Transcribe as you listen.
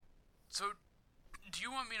So, do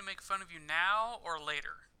you want me to make fun of you now or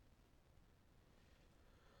later?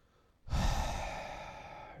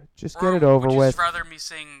 Just Or get it over would you with. just rather me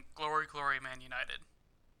sing Glory, Glory, Man United?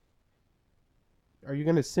 Are you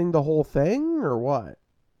going to sing the whole thing or what?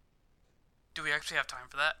 Do we actually have time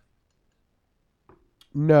for that?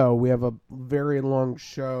 No, we have a very long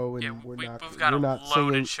show, Yeah, and we've got you're a not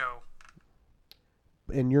loaded singing, show.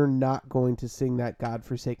 and you're not going to sing that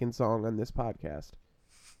godforsaken song on this podcast.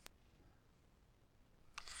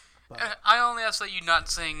 I only ask that you not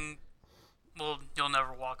sing, well, You'll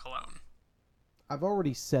Never Walk Alone. I've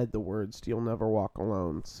already said the words "You'll Never Walk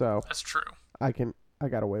Alone," so That's true. I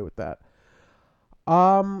got away with that.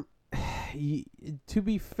 To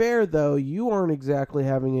be fair though, you aren't exactly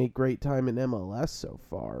having a great time in MLS so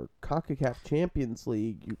far. CONCACAF Champions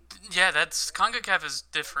League, Yeah, that's CONCACAF is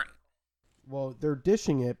different. well, they're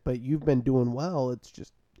dishing it, but you've been doing well. It's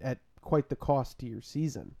just at quite the cost to your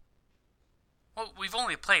season. Well, we've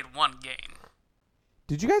only played one game.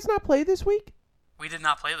 Did you guys not play this week? We did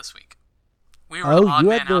not play this week. We were the odd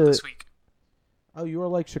man out this week. Oh, you were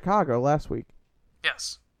like Chicago last week.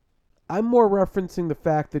 Yes. I'm more referencing the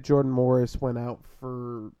fact that Jordan Morris went out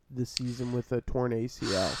for the season with a torn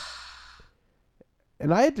ACL.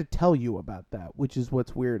 And I had to tell you about that, which is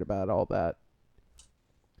what's weird about all that.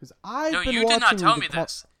 Because No, you did not tell me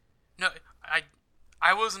this. No,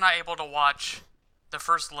 I was not able to watch the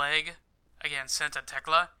first leg against Santa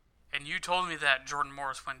Tecla, and you told me that Jordan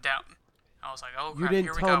Morris went down. I was like, oh crap,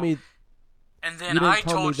 here we go. And then I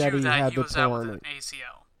told you that he was out with an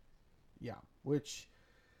ACL. Yeah, which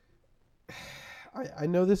I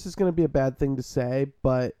know this is going to be a bad thing to say,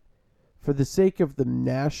 but for the sake of the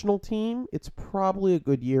national team, it's probably a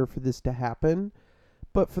good year for this to happen.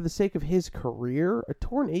 But for the sake of his career, a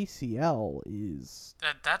torn ACL is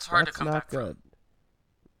that's hard to come back good.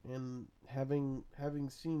 And having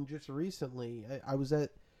seen just recently, I was at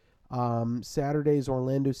Saturday's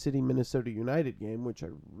Orlando City Minnesota United game, which I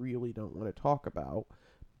really don't want to talk about,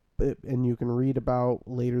 and you can read about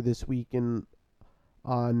later this week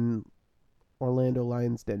on Orlando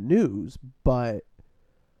Lions Den News, but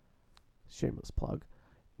shameless plug.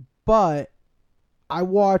 But I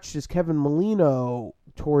watched as Kevin Molino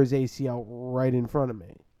tore his ACL right in front of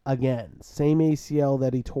me. Again, same ACL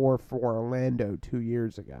that he tore for Orlando 2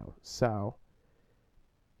 years ago. So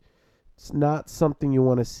it's not something you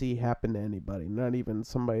want to see happen to anybody, not even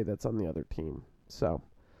somebody that's on the other team. So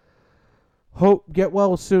get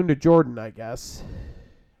well soon to Jordan, I guess.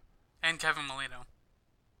 And Kevin Molino.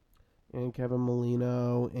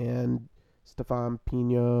 And Stefan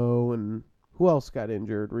Pino, and who else got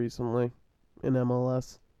injured recently in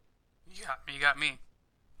MLS? You got me.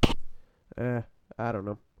 I don't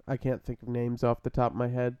know. I can't think of names off the top of my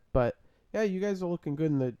head, but yeah, you guys are looking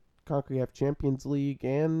good in the CONCACAF Champions League,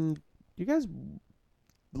 and you guys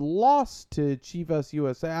lost to Chivas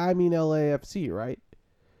USA. I mean LAFC, right?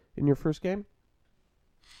 In your first game?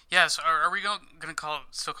 Yes. Are we going to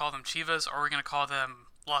still call them Chivas, or are we going to call them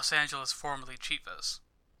Los Angeles, formerly Chivas?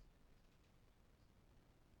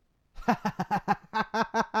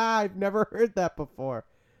 I've never heard that before.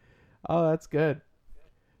 Oh, that's good.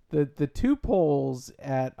 The two polls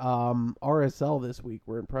at RSL this week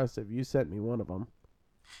were impressive. You sent me one of them.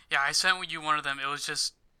 Yeah, I sent you one of them. It was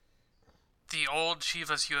just the old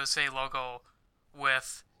Chivas USA logo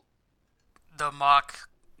with the mock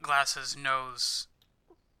glasses nose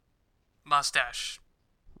mustache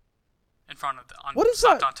in front of on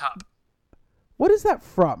top. What is that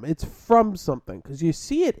from? It's from something, because you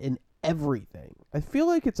see it in everything. I feel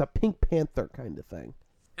like it's a Pink Panther kind of thing.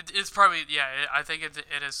 It's probably, yeah, I think it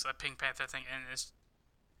is a Pink Panther thing, and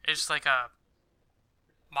it's like a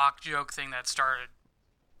mock joke thing that started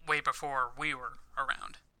way before we were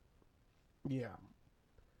around. Yeah.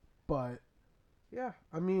 But, yeah,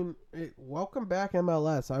 I mean, welcome back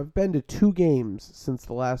MLS. I've been to 2 games since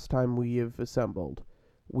the last time we have assembled.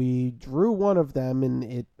 We drew one of them,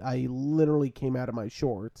 and I literally came out of my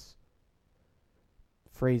shorts.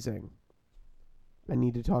 Phrasing. I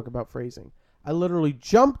need to talk about phrasing. I literally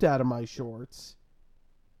jumped out of my shorts.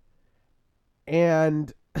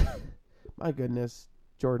 And, my goodness,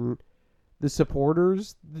 Jordan, the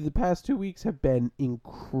supporters the past 2 weeks have been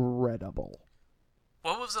incredible.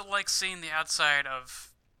 What was it like seeing the outside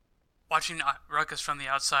of watching Ruckus from the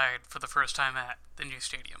outside for the first time at the new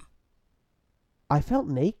stadium? I felt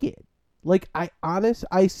naked. Like, I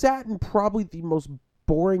sat in probably the most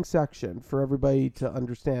boring section for everybody to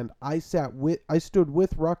understand. I stood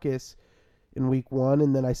with Ruckus in week 1,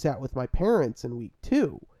 and then I sat with my parents in week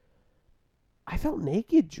 2. I felt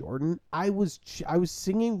naked, Jordan. I was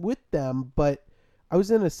singing with them, but I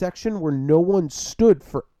was in a section where no one stood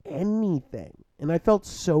for anything. And I felt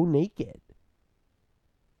so naked.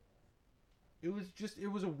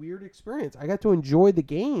 It was a weird experience. I got to enjoy the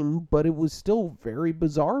game, but it was still very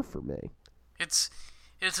bizarre for me. It's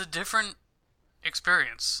a different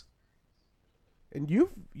experience. And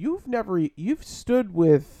you've stood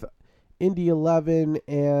with Indy 11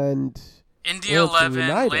 and Indy 11,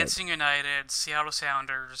 Lansing United, Seattle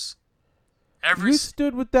Sounders. You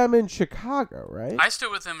stood with them in Chicago, right? I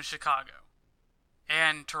stood with them in Chicago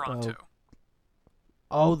and Toronto.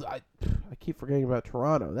 I keep forgetting about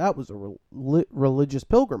Toronto. That was a religious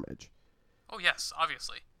pilgrimage. Oh yes,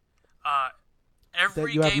 obviously.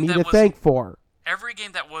 That you have me to thank for. Every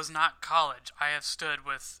game that was not college, I have stood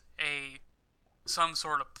with some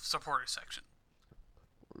sort of supporter section.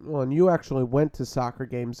 Well, and you actually went to soccer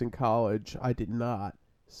games in college. I did not.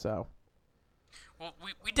 So. Well,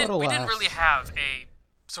 we didn't really have a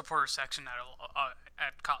supporter section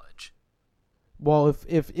at college. Well,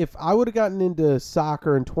 if I would have gotten into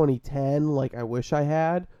soccer in 2010, like I wish I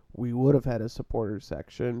had, we would have had a supporter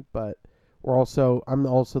section. But I'm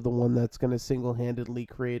also the one that's going to single-handedly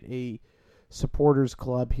create a supporters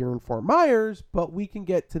club here in Fort Myers. But we can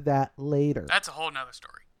get to that later. That's a whole nother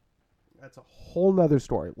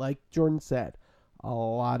story. Like Jordan said, a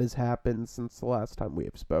lot has happened since the last time we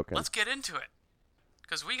have spoken. Let's get into it,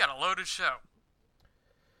 because we got a loaded show.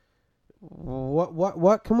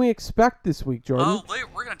 What can we expect this week, Jordan?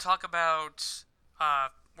 We're going to talk about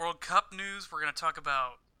World Cup news. We're going to talk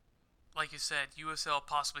about, like you said, USL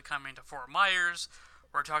possibly coming to Fort Myers.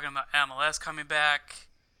 We're talking about MLS coming back.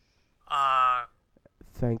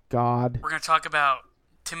 Thank God. We're going to talk about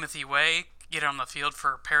Timothy Way getting on the field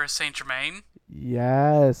for Paris Saint-Germain.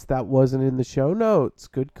 Yes, that wasn't in the show notes.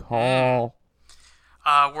 Good call.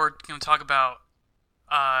 We're going to talk about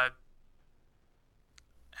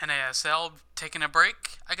NASL taking a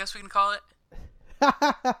break, I guess we can call it.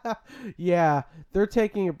 Yeah, they're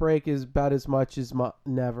taking a break is about as much as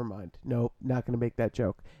never mind. Nope, not going to make that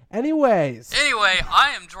joke. Anyway,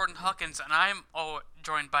 I am Jordan Huckins, and I'm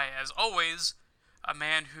joined by, as always, a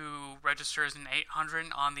man who registers an 800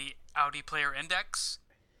 on the Audi Player Index,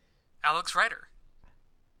 Alex Ryder.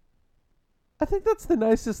 I think that's the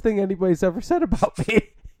nicest thing anybody's ever said about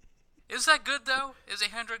me. Is that good, though? Is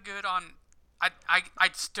 800 good on... I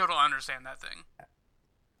still don't understand that thing.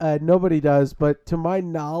 Nobody does, but to my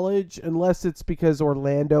knowledge, unless it's because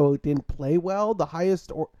Orlando didn't play well, the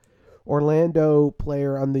highest Orlando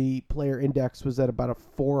player on the player index was at about a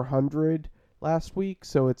 400 last week,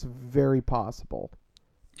 so it's very possible.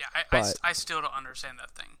 Yeah, I still don't understand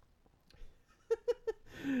that thing.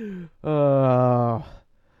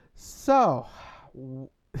 So,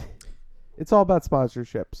 it's all about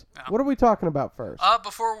sponsorships. Yeah. What are we talking about first?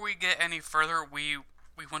 Before we get any further, we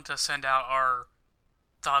want to send out our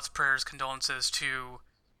thoughts, prayers, condolences to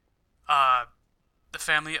the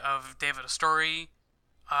family of David Astori,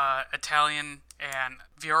 Italian, and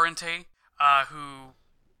Fiorente, who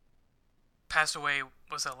passed away,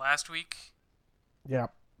 was it last week? Yeah.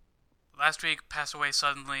 Last week, passed away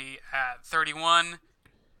suddenly at 31.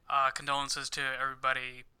 Condolences to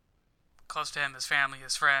everybody close to him, his family,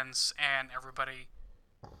 his friends, and everybody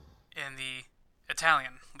in the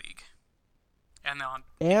Italian league. And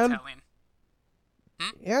Italian.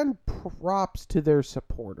 And props to their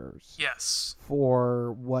supporters. Yes.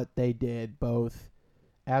 For what they did, both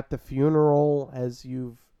at the funeral, as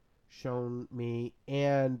you've shown me,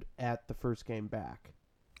 and at the first game back.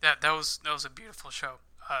 That was a beautiful show.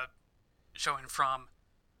 Showing from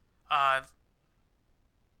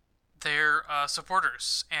their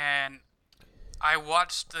supporters, and I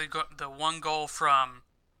watched the one goal from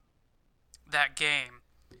that game.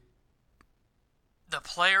 The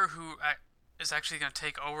player who is actually going to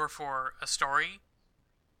take over for Astori,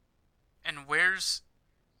 and wears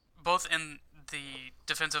both in the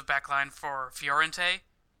defensive backline for Fiorente,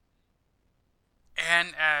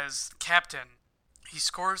 and as captain, he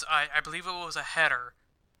scores. I believe it was a header.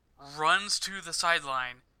 Runs to the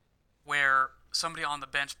sideline where somebody on the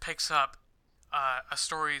bench picks up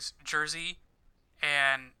Astori's jersey,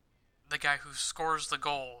 and the guy who scores the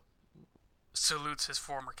goal salutes his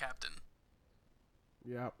former captain.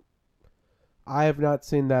 Yep. I have not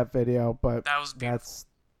seen that video, but that was beautiful.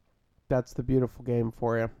 That's the beautiful game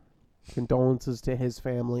for you. Condolences to his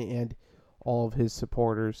family and all of his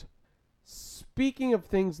supporters. Speaking of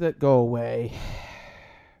things that go away,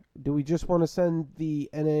 do we just want to send the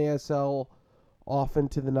NASL off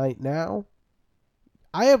into the night now?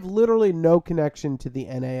 I have literally no connection to the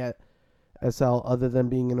NASL other than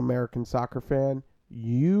being an American soccer fan.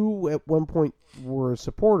 You, at one point, were a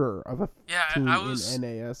supporter of a team in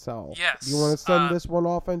NASL. Yes. Do you want to send this one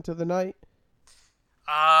off into the night?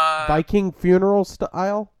 Viking funeral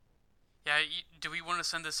style? Yeah, do we want to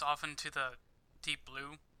send this off into the deep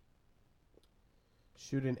blue?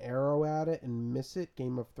 Shoot an arrow at it and miss it,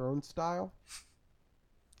 Game of Thrones style?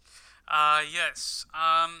 Yes.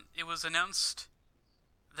 It was announced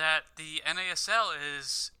that the NASL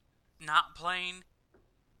is not playing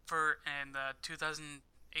in the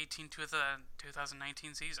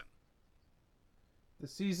 2018-2019 season. The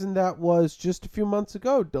season that was just a few months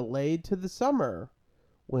ago delayed to the summer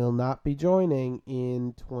will not be joining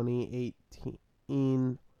in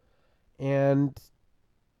 2018, and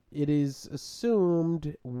it is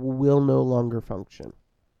assumed will no longer function.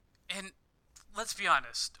 And let's be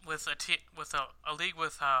honest, with a league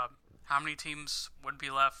with how many teams would be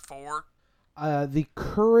left? 4? The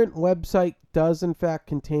current website does in fact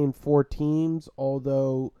contain 4 teams,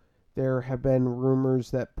 although there have been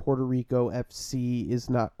rumors that Puerto Rico FC is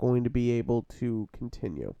not going to be able to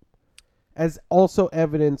continue, as also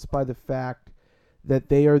evidenced by the fact that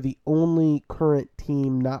they are the only current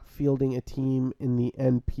team not fielding a team in the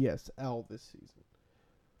NPSL this season.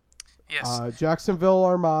 Yes. Jacksonville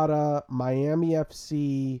Armada, Miami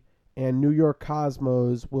FC, and New York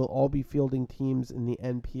Cosmos will all be fielding teams in the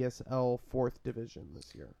NPSL 4th Division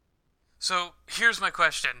this year. So, here's my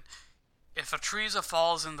question. If a tree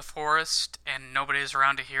falls in the forest and nobody is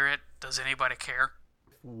around to hear it, does anybody care?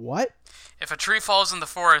 What? If a tree falls in the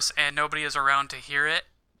forest and nobody is around to hear it,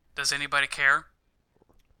 does anybody care?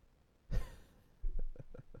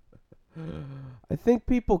 I think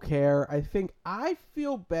people care. I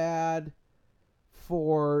feel bad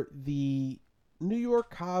for the New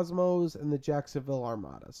York Cosmos and the Jacksonville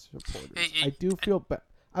Armada supporters. I do feel bad.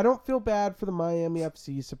 I don't feel bad for the Miami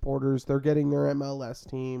FC supporters. They're getting their MLS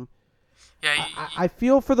team. Yeah, I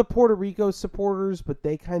feel for the Puerto Rico supporters, but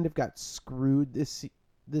they kind of got screwed this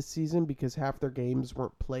season because half their games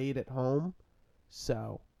weren't played at home.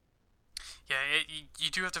 So, yeah,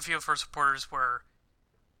 you do have to feel for supporters where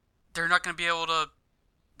they're not going to be able to.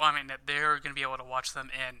 Well, I mean, they're going to be able to watch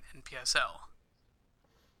them in PSL,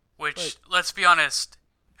 which, let's be honest,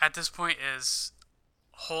 at this point is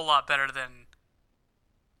a whole lot better than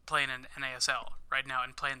playing in NASL right now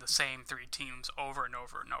and playing the same 3 teams over and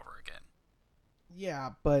over and over again. Yeah,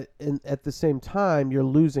 but at the same time, you're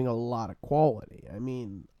losing a lot of quality. I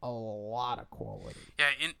mean, a lot of quality.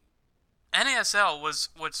 Yeah, in NASL was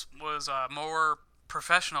more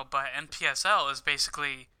professional, but NPSL is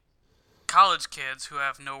basically college kids who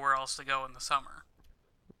have nowhere else to go in the summer.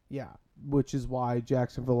 Yeah, which is why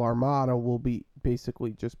Jacksonville Armada will be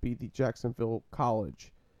basically just be the Jacksonville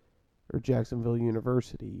College or Jacksonville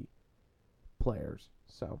University players.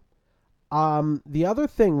 So, the other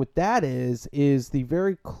thing with that is the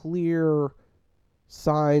very clear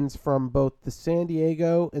signs from both the San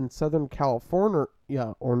Diego and Southern California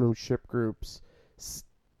ownership groups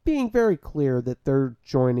being very clear that they're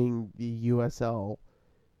joining the USL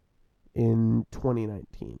in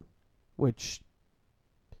 2019, which,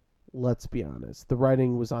 let's be honest, the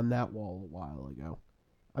writing was on that wall a while ago.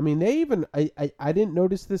 I mean, they even, I didn't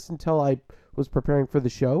notice this until I was preparing for the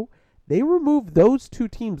show. They removed those 2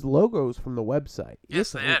 teams' logos from the website.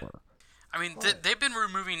 Yes, they did. I mean, they've been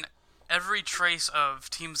removing every trace of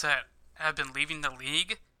teams that have been leaving the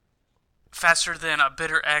league faster than a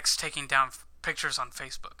bitter ex taking down pictures on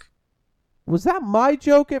Facebook. Was that my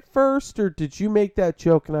joke at first, or did you make that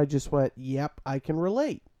joke and I just went, yep, I can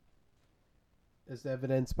relate? As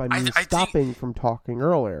evidenced by me stopping from talking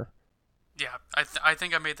earlier. Yeah, I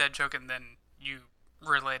think I made that joke and then you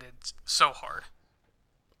related so hard.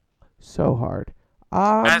 So hard.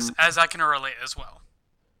 As I can relate as well.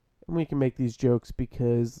 And we can make these jokes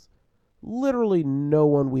because literally no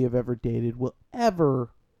one we have ever dated will ever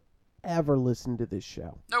listen to this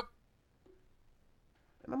show. Nope.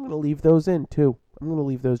 And I'm going to leave those in too. I'm going to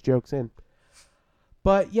leave those jokes in.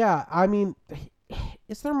 But yeah, I mean,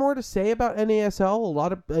 is there more to say about NASL? A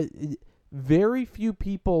lot of very few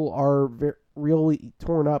people are really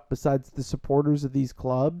torn up besides the supporters of these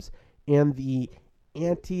clubs and the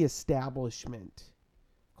anti-establishment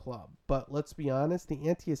club. But let's be honest, the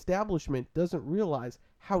anti-establishment doesn't realize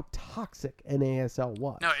how toxic NASL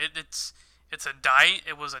was. No, it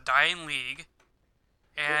was a dying league,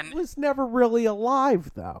 and it was never really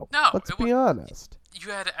alive though. No, let's be honest.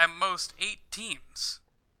 You had at most 8 teams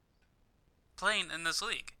playing in this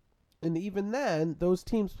league. And even then, those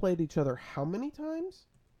teams played each other how many times?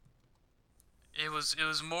 It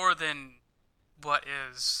was more than what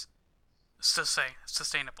is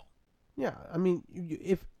sustainable. Yeah, I mean,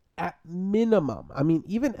 if at minimum, I mean,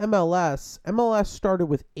 even MLS started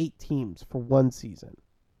with 8 teams for one season.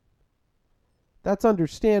 That's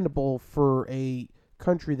understandable for a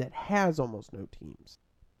country that has almost no teams.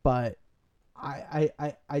 but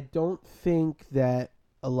I don't think that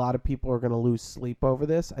a lot of people are going to lose sleep over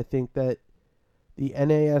this. I think that the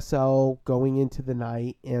NASL going into the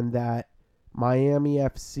night and that Miami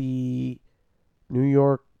FC, New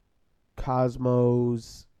York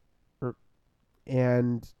Cosmos,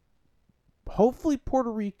 and hopefully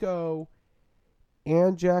Puerto Rico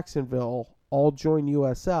and Jacksonville all join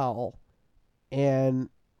USL, and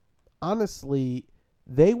honestly,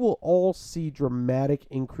 they will all see dramatic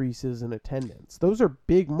increases in attendance. Those are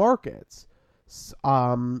big markets.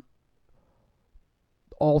 All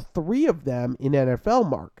three of them in NFL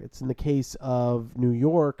markets, in the case of New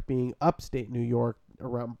York being upstate New York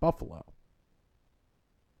around Buffalo.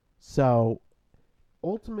 So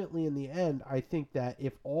ultimately, in the end, I think that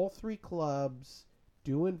if all three clubs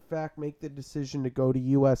do in fact make the decision to go to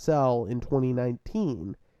USL in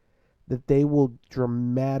 2019, that they will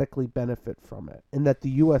dramatically benefit from it, and that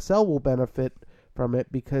the USL will benefit from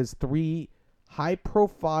it because three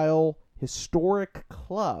high-profile, historic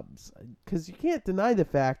clubs, because you can't deny the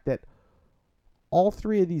fact that all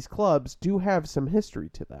three of these clubs do have some history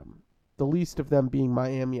to them, the least of them being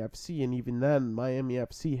Miami FC, and even then, Miami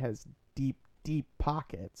FC has deep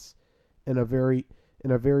pockets in a very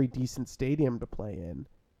decent stadium to play in.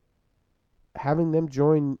 Having them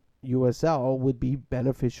join USL would be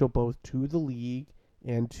beneficial both to the league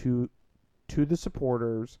and to the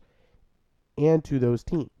supporters and to those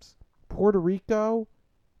teams. Puerto Rico,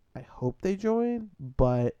 I hope they join,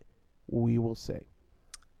 but we will see.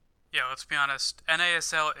 Yeah, let's be honest.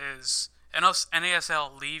 NASL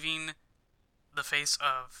leaving the face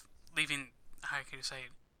of how can you say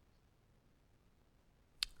it?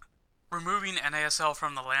 Removing NASL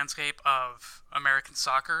from the landscape of American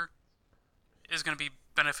soccer is going to be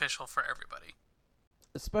beneficial for everybody.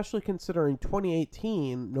 Especially considering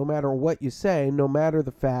 2018, no matter what you say, no matter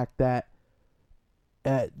the fact that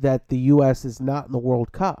the U.S. is not in the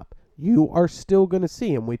World Cup, you are still going to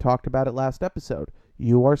see, and we talked about it last episode,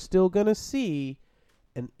 you are still going to see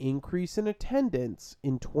an increase in attendance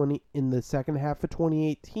in the second half of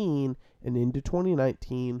 2018 and into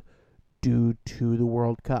 2019 due to the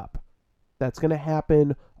World Cup. That's going to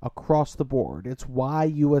happen across the board. It's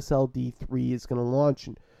why USL D3 is going to launch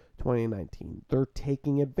in 2019. They're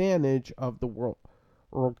taking advantage of the World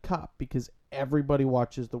Cup because everybody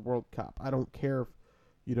watches the World Cup. I don't care if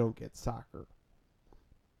you don't get soccer.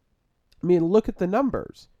 I mean, look at the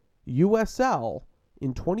numbers. USL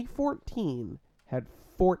in 2014 had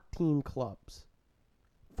 14 clubs.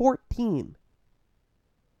 14.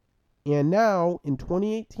 And now in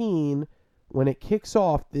 2018, when it kicks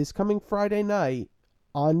off this coming Friday night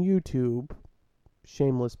on YouTube,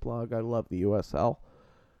 shameless plug, I love the USL,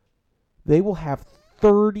 they will have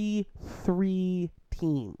 33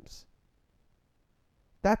 teams.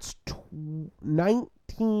 That's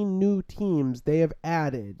 19 new teams they have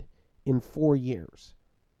added in 4 years,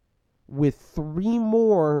 with 3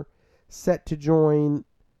 more set to join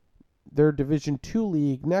their Division II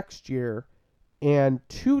league next year, and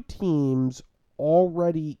 2 teams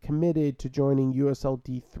already committed to joining USL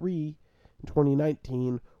D3 in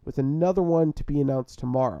 2019, with another one to be announced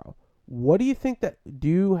tomorrow. What do you think do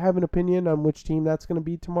you have an opinion on which team that's going to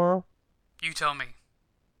be tomorrow? You tell me,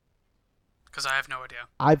 because I have no idea.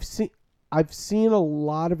 I've seen a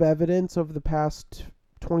lot of evidence over the past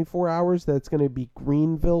 24 hours that it's going to be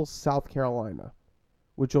Greenville, South Carolina,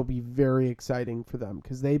 which will be very exciting for them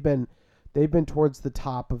because they've been towards the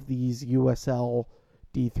top of these USL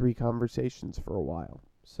D3 conversations for a while.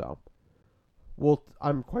 So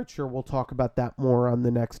I'm quite sure we'll talk about that more on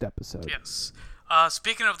the next episode. Yes.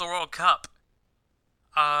 Speaking of the World Cup,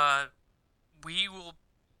 we will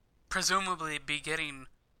presumably be getting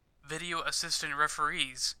video assistant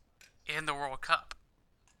referees in the World Cup.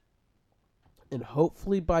 And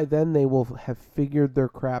hopefully by then they will have figured their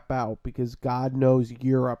crap out, because God knows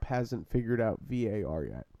Europe hasn't figured out VAR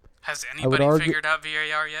yet. Has anybody figured out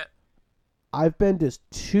VAR yet? I've been to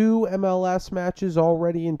 2 MLS matches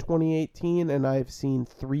already in 2018, and I've seen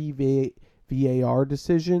 3 VAR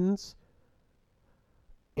decisions.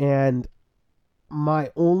 And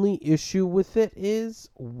my only issue with it is,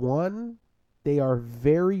 one, they are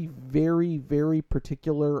very, very, very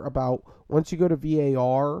particular about, once you go to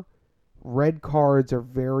VAR, red cards are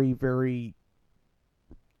very, very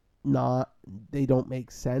they don't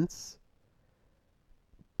make sense.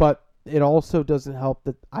 But it also doesn't help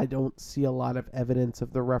that I don't see a lot of evidence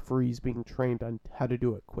of the referees being trained on how to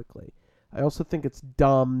do it quickly. I also think it's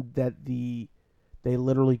dumb that they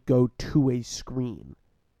literally go to a screen.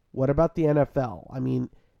 What about the NFL? I mean,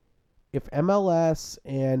 if MLS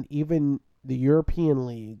and even the European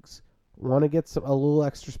leagues want to get a little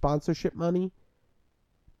extra sponsorship money,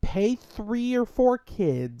 pay 3 or 4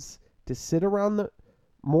 kids to sit around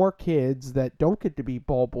more kids that don't get to be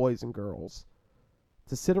ball boys and girls,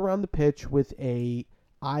 to sit around the pitch with a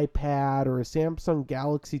iPad or a Samsung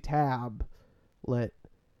Galaxy tablet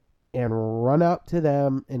and run out to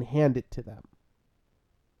them and hand it to them.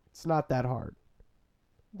 It's not that hard.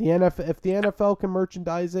 If the NFL can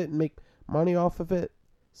merchandise it and make money off of it,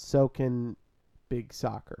 so can big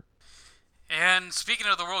soccer. And speaking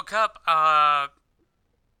of the World Cup,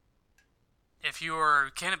 if you're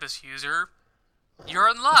a cannabis user, you're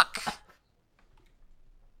in luck.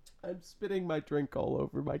 I'm spitting my drink all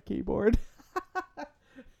over my keyboard.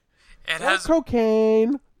 It has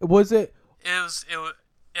cocaine. Was it?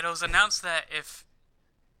 It was announced that if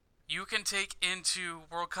you can take into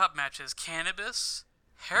World Cup matches cannabis,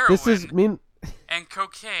 heroin, and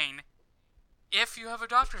cocaine, if you have a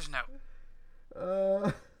doctor's note.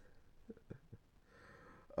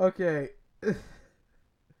 Okay.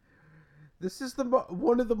 This is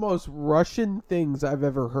one of the most Russian things I've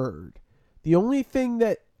ever heard. The only thing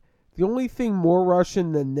more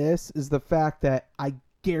Russian than this is the fact that I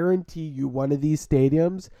guarantee you one of these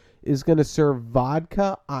stadiums is going to serve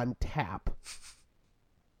vodka on tap.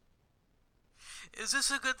 Is this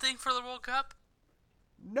a good thing for the World Cup?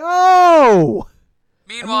 No!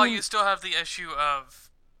 Meanwhile, you still have the issue of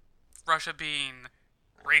Russia being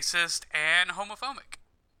racist and homophobic.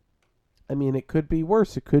 I mean, it could be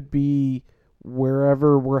worse. It could be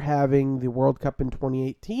wherever we're having the World Cup in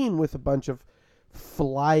 2018 with a bunch of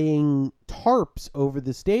flying tarps over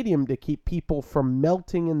the stadium to keep people from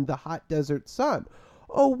melting in the hot desert sun.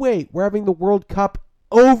 Oh, wait, we're having the World Cup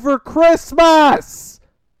over Christmas!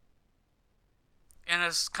 In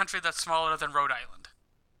a country that's smaller than Rhode Island.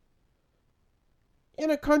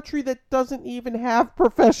 In a country that doesn't even have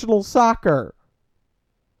professional soccer.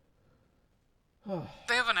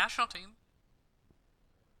 They have a national team.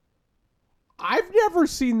 I've never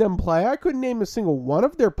seen them play. I couldn't name a single one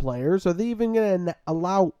of their players. Are they even going to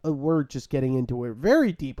allow... we're just getting into a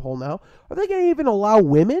very deep hole now. Are they going to even allow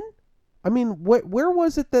women? I mean, where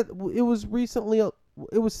was it that it was recently...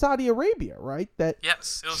 It was Saudi Arabia, right? That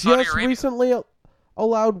yes, it was Saudi Arabia. Just recently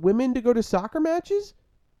allowed women to go to soccer matches?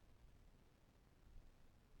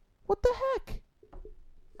 What the heck?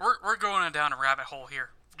 We're going down a rabbit hole here.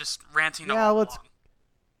 Just ranting all along.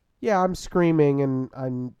 Yeah, I'm screaming and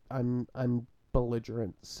I'm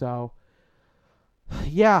belligerent. So,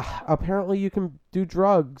 yeah, apparently you can do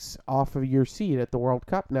drugs off of your seat at the World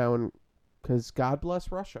Cup now, and because God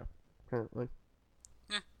bless Russia, apparently.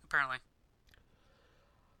 Yeah, apparently.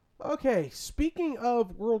 Okay, speaking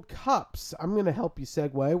of World Cups, I'm going to help you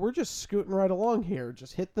segue. We're just scooting right along here.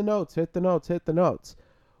 Just hit the notes, hit the notes, hit the notes.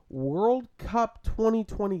 World Cup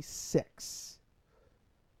 2026.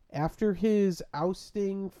 After his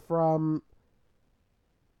ousting from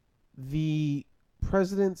the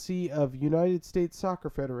presidency of United States Soccer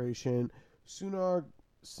Federation, how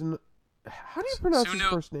do you pronounce his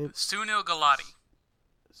first name? Sunil Gulati.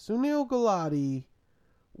 Sunil Gulati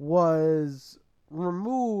was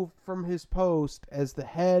removed from his post as the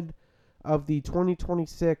head of the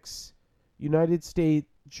 2026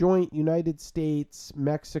 joint United States,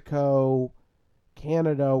 Mexico,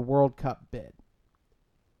 Canada World Cup bid.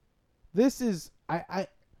 This is, I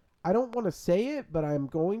don't want to say it, but I'm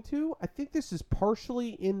going to. I think this is partially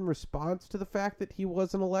in response to the fact that he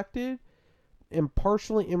wasn't elected, and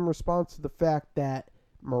partially in response to the fact that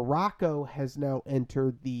Morocco has now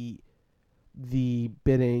entered the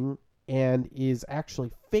bidding and is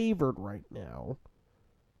actually favored right now,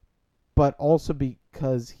 but also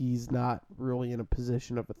because he's not really in a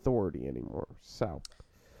position of authority anymore. So,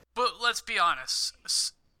 but let's be honest.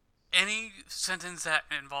 Any sentence that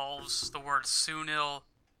involves the word Sunil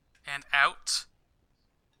and out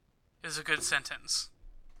is a good sentence.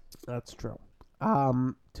 That's true.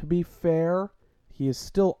 To be fair, he is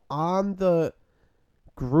still on the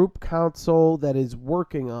group council that is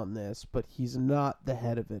working on this, but he's not the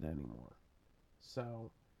head of it anymore. So,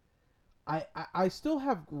 I still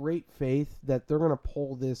have great faith that they're going to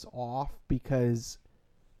pull this off because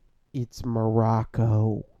it's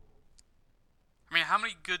Morocco. I mean, how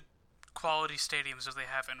many good quality stadiums do they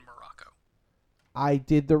have in Morocco? I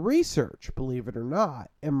did the research, believe it or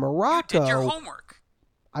not. In Morocco... You did your homework.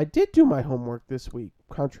 I did do my homework this week,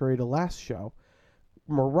 contrary to last show.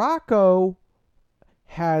 Morocco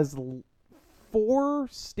has 4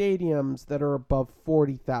 stadiums that are above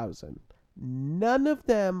 40,000. None of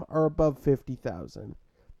them are above 50,000.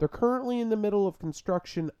 They're currently in the middle of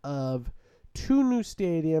construction of 2 new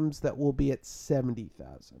stadiums that will be at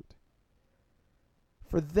 70,000.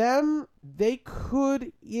 For them, they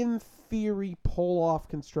could, in theory, pull off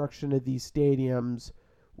construction of these stadiums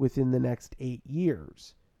within the next 8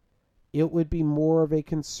 years. It would be more of a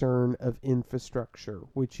concern of infrastructure,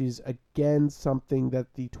 which is, again, something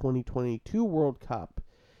that the 2022 World Cup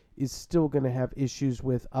is still going to have issues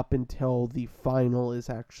with up until the final is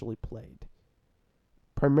actually played.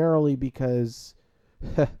 Primarily because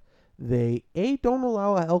they, A, don't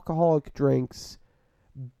allow alcoholic drinks,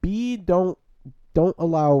 B, don't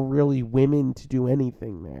allow really women to do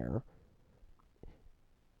anything there.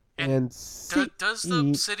 And C, does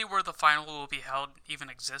the city where the final will be held even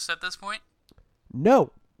exist at this point?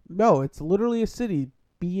 No, it's literally a city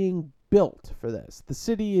being built for this. The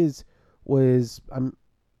city I'm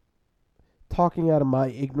talking out of my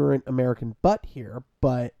ignorant American butt here,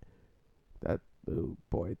 but oh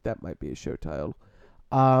boy, that might be a show title.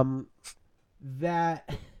 That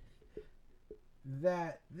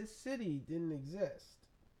this city didn't exist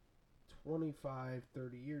 25,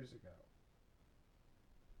 30 years ago.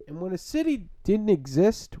 And when a city didn't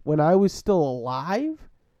exist when I was still alive,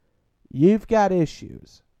 you've got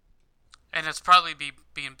issues. And it's probably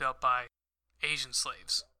being built by Asian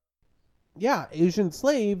slaves. Yeah, Asian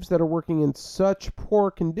slaves that are working in such poor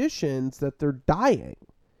conditions that they're dying.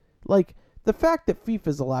 Like, the fact that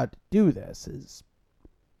FIFA's allowed to do this is,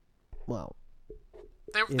 well,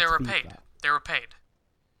 they were paid. They were paid.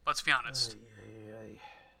 Let's be honest.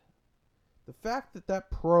 The fact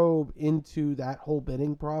that probe into that whole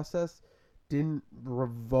bidding process didn't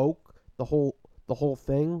revoke the whole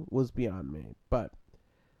thing was beyond me. But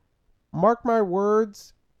mark my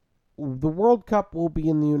words, the World Cup will be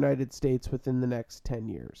in the United States within the next 10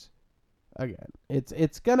 years. Again,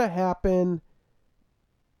 it's going to happen.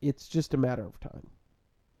 It's just a matter of time.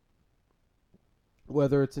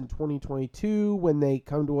 Whether it's in 2022 when they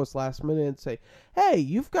come to us last minute and say, hey,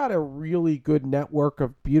 you've got a really good network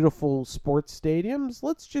of beautiful sports stadiums.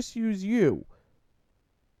 Let's just use you.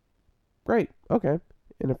 Great. Okay.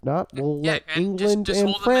 And if not, we'll let England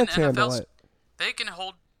and France handle it. They can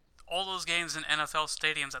hold all those games in NFL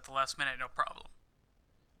stadiums at the last minute, no problem.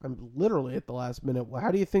 I'm literally at the last minute.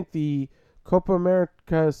 How do you think the Copa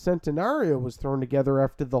America Centenario was thrown together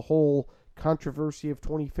after the whole controversy of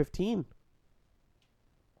 2015?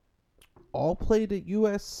 All played at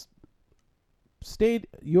U.S.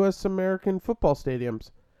 American football stadiums.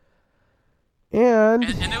 And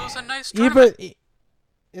it was a nice tournament.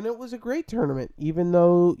 And it was a great tournament, even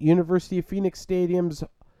though University of Phoenix Stadium's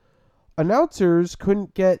announcers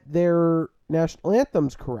couldn't get their national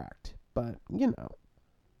anthems correct. But, you know.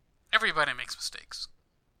 Everybody makes mistakes.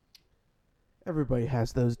 Everybody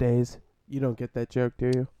has those days. You don't get that joke, do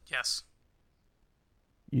you? Yes.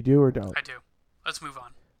 You do or don't? I do. Let's move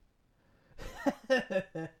on.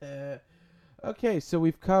 Okay, so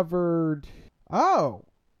we've covered... Oh,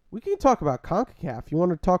 we can talk about CONCACAF. You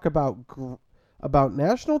want to talk about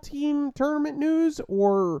national team tournament news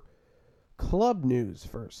or club news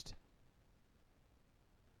first?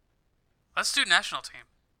 Let's do national team.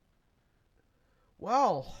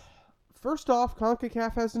 Well, first off,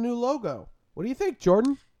 CONCACAF has a new logo. What do you think,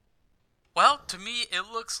 Jordan? Well, to me,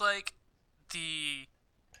 it looks like the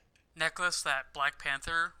necklace that Black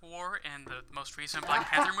Panther wore in the most recent Black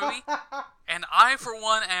Panther movie. And I, for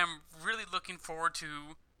one, am really looking forward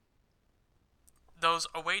to those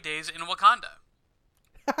away days in Wakanda.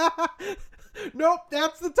 Nope,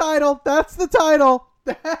 that's the title. That's the title.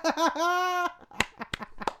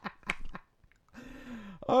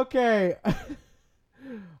 Okay.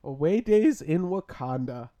 Away days in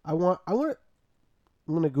Wakanda. I'm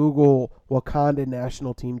going to Google Wakanda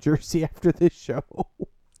national team jersey after this show.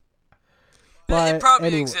 It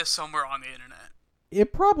probably exists somewhere on the internet.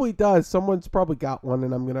 It probably does. Someone's probably got one,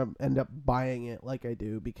 and I'm going to end up buying it like I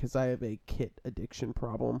do because I have a kit addiction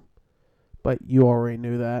problem. But you already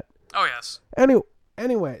knew that. Oh, yes.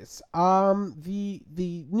 Anyways,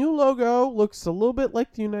 the new logo looks a little bit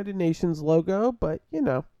like the United Nations logo, but, you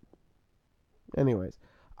know. Anyways,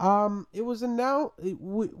 it was announced,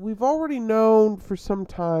 we've already known for some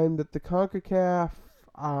time that the CONCACAF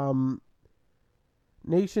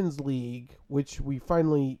Nations League, which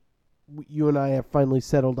you and I have finally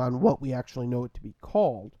settled on what we actually know it to be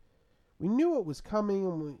called. We knew it was coming,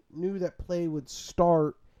 and we knew that play would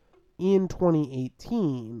start in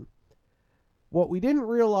 2018. What we didn't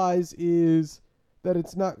realize is that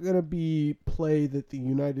it's not going to be play that the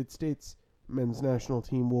United States men's national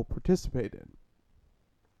team will participate in.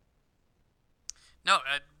 No,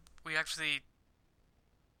 we actually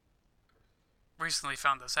recently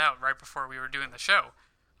found this out right before we were doing the show.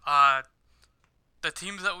 The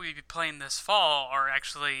teams that we'll be playing this fall are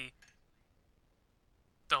actually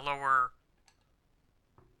the lower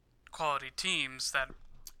quality teams that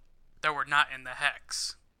were not in the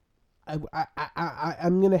Hex.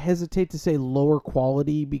 I'm going to hesitate to say lower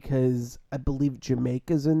quality because I believe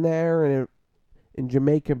Jamaica's in there, and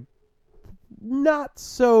Jamaica not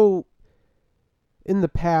so in the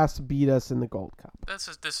past beat us in the Gold Cup. This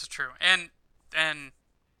is true, and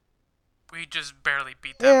we just barely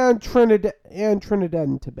beat them. And Trinidad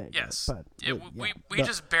and Tobago. Yes, but we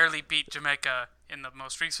just barely beat Jamaica in the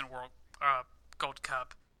most recent Gold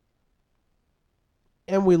Cup.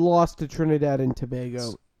 And we lost to Trinidad and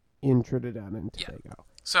Tobago in Trinidad and Tobago. Yeah.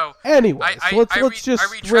 So anyway, let's just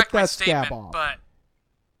rip that scab off. But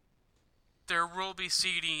there will be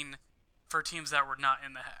seeding for teams that were not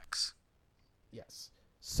in the hex. Yes.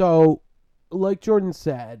 So, like Jordan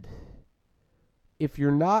said, if you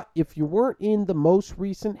weren't in the most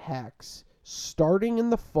recent hex, starting in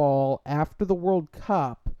the fall after the World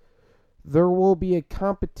Cup, there will be a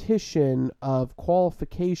competition of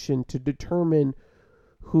qualification to determine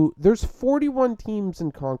who. There's 41 teams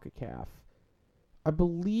in CONCACAF. I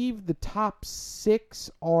believe the top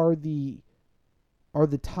 6 are the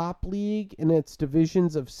top league, and it's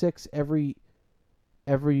divisions of 6 everything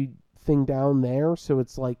down there. So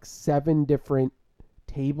it's like 7 different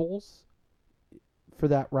tables for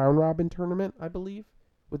that round robin tournament, I believe,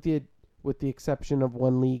 with the exception of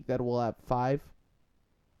one league that will have 5.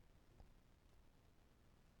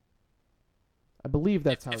 I believe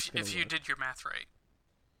that's how it's going to work. If you did your math right.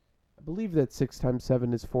 I believe that 6 times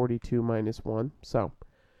 7 is 42 minus 1. So,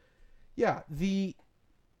 yeah,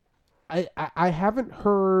 I haven't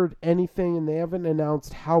heard anything, and they haven't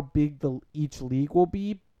announced how big each league will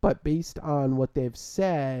be, but based on what they've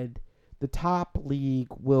said, the top league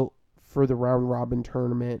will, for the round-robin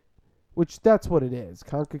tournament, which that's what it is.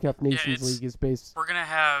 CONCACAF Nations League is based... We're going to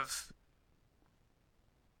have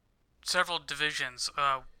several divisions.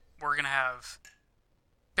 We're going to have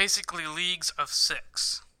basically leagues of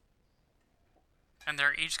 6. And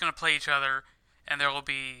they're each going to play each other, and there will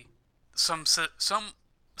be some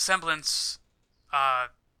semblance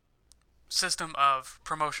system of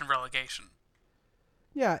promotion relegation.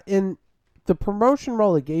 Yeah, and the promotion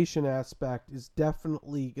relegation aspect is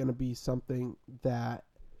definitely going to be something that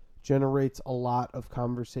generates a lot of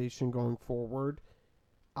conversation going forward.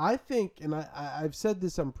 I think, and I've said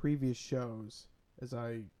this on previous shows, as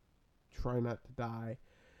I try not to die,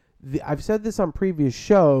 I've said this on previous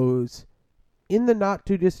shows, in the not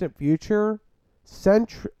too distant future,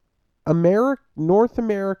 North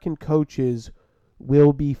American coaches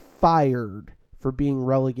will be fired for being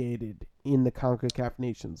relegated in the CONCACAF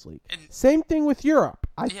Nations League. And same thing with Europe.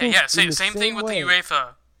 Same thing with the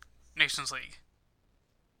UEFA Nations League.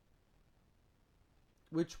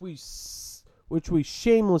 Which we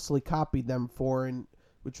shamelessly copied them for, and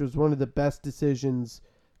which was one of the best decisions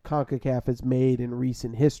CONCACAF has made in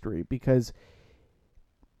recent history, because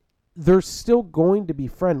there's still going to be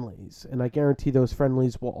friendlies, and I guarantee those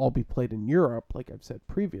friendlies will all be played in Europe, like I've said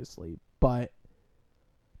previously, but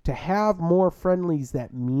to have more friendlies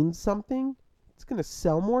that means something, it's going to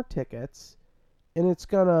sell more tickets, and it's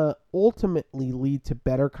going to ultimately lead to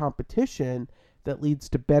better competition that leads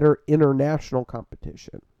to better international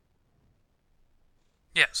competition.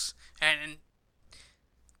 Yes, and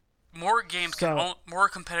more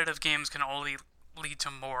competitive games can only lead to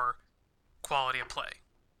more quality of play.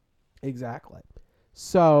 Exactly.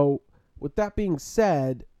 So, with that being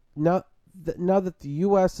said, now that the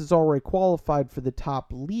U.S. is already qualified for the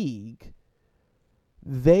top league,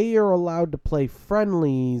 they are allowed to play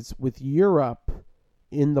friendlies with Europe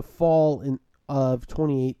in the fall of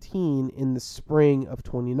 2018, in the spring of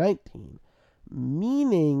 2019,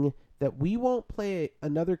 meaning that we won't play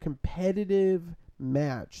another competitive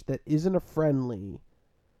match that isn't a friendly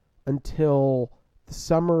until the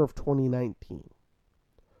summer of 2019.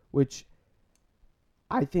 Which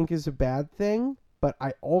I think is a bad thing, but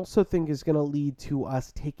I also think is going to lead to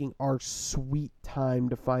us taking our sweet time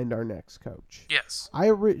to find our next coach. Yes. I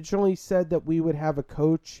originally said that we would have a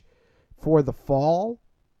coach for the fall.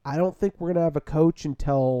 I don't think we're going to have a coach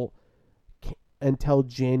until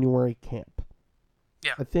January camp.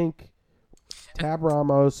 Yeah. I think Tab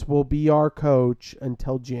Ramos will be our coach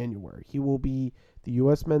until January. He will be the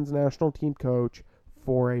U.S. men's national team coach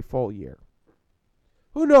for a full year.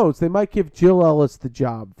 Who knows? They might give Jill Ellis the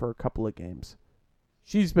job for a couple of games.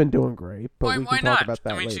 She's been doing great, but we can talk about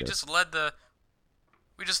that later. She just led the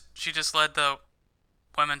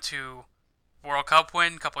women to World Cup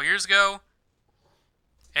win a couple of years ago.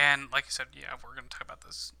 And like you said, yeah, we're going to talk about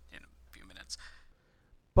this in a few minutes.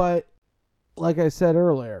 But like I said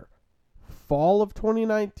earlier, fall of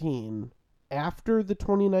 2019, after the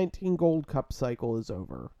 2019 Gold Cup cycle is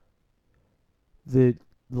over, the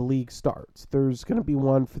league starts. There's going to be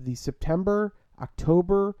one for the September,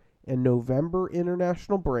 October, and November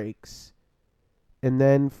international breaks. And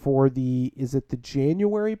then for is it the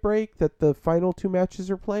January break that the final 2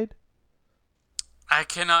 matches are played? I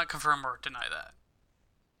cannot confirm or deny that.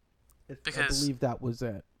 I believe that was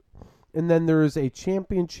it. And then there is a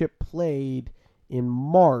championship played in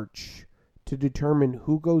March to determine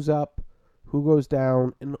who goes up, who goes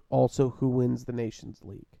down, and also who wins the Nations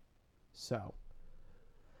League. So,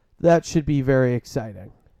 that should be very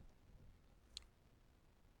exciting.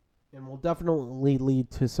 And will definitely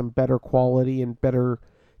lead to some better quality and better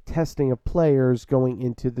testing of players going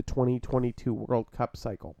into the 2022 World Cup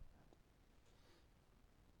cycle.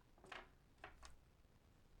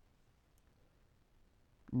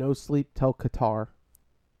 No sleep till Qatar.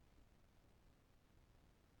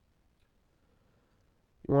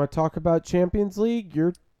 You want to talk about Champions League?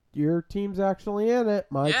 Your team's actually in it.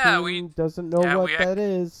 My team doesn't know what that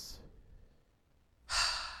is.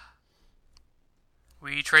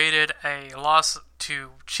 We traded a loss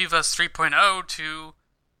to Chivas 3.0 to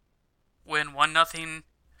win 1-0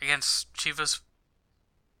 against Chivas,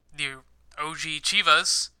 the OG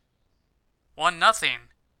Chivas. 1-0,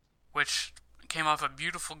 which came off a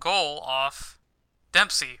beautiful goal off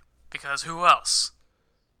Dempsey, because who else?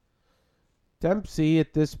 Dempsey,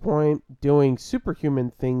 at this point, doing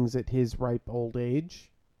superhuman things at his ripe old age,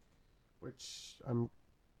 which I'm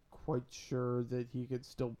quite sure that he could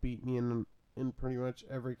still beat me in pretty much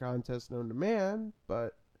every contest known to man,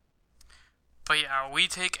 but yeah, we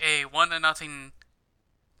take a 1-0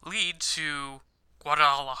 lead to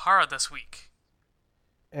Guadalajara this week.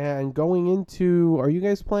 And going into, are you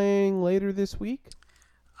guys playing later this week?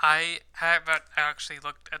 I haven't actually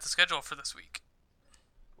looked at the schedule for this week.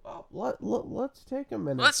 Well, let's take a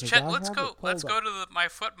minute. Let's check. Let's go to my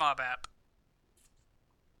FootMob app.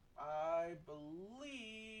 I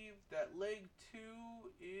believe that leg 2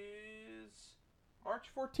 is March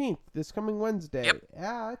 14th, this coming Wednesday,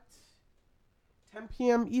 at 10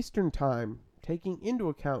 p.m. Eastern Time, taking into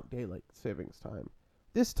account daylight savings time.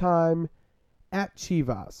 This time at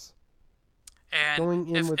Chivas. And going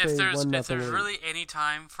in if there's really any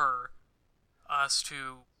time for us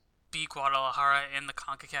to beat Guadalajara in the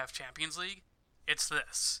CONCACAF Champions League, it's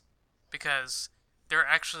this. Because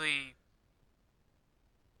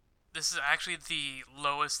this is actually the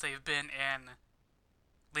lowest they've been in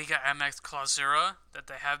Liga MX Clausura that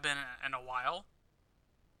they have been in a while.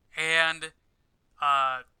 And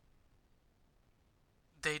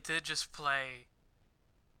they did just play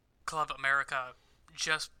Club America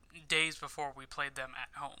just days before we played them at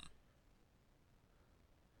home.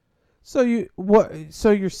 So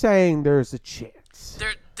you're saying there's a chance?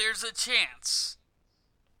 There's a chance.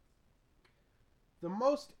 The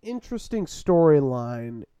most interesting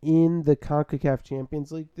storyline in the CONCACAF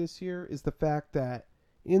Champions League this year is the fact that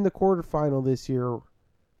in the quarterfinal this year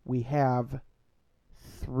we have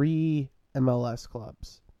 3 MLS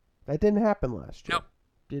clubs. That didn't happen last year. Nope.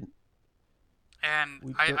 Didn't.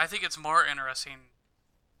 And I think it's more interesting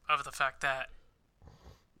of the fact that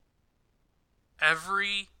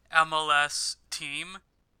every MLS team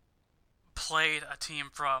played a team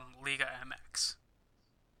from Liga MX.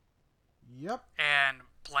 Yep. And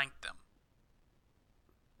blanked them.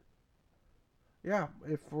 Yeah,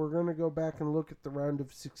 if we're going to go back and look at the round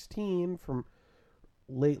of 16 from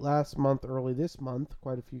late last month, early this month,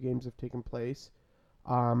 quite a few games have taken place.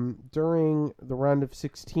 During the round of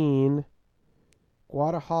 16,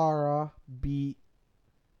 Guadalajara beat,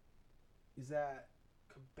 is that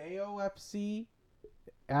Cabello FC?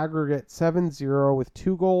 Aggregate 7-0 with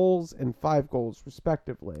 2 goals and 5 goals,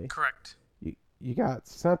 respectively. Correct. You got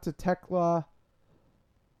Santa Tecla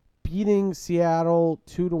beating Seattle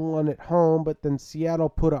 2-1 at home, but then Seattle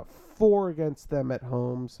put up 4 against them at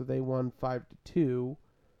home, so they won 5-2.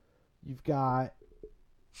 You've got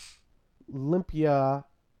Olympia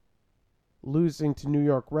losing to New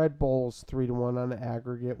York Red Bulls 3-1 on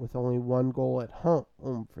aggregate with only 1 goal at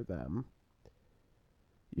home for them.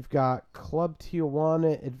 You've got Club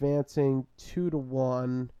Tijuana advancing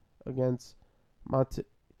 2-1 against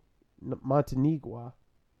Montenegro.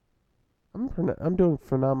 I'm doing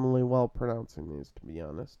phenomenally well pronouncing these, to be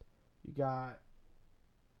honest. You got...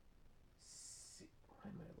 Why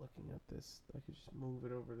am I looking at this? I could just move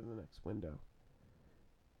it over to the next window.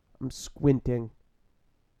 I'm squinting.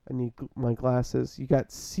 I need my glasses. You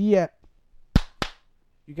got CS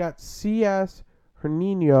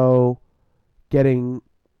Hernino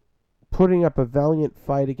putting up a valiant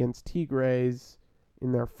fight against Tigres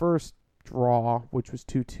in their first draw, which was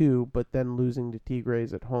 2-2, but then losing to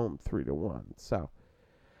Tigres at home 3-1. So,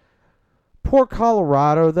 poor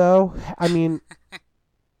Colorado, though. I mean,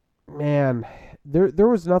 man, there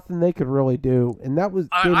was nothing they could really do, and that was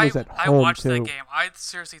game was at home. I watched too. that game. I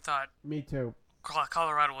seriously thought Me too.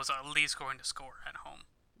 Colorado was at least going to score at home.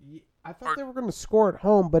 I thought they were going to score at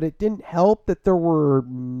home, but it didn't help that there were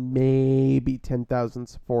maybe 10,000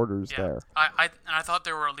 supporters there. I thought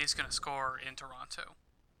they were at least going to score in Toronto.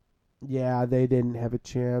 Yeah, they didn't have a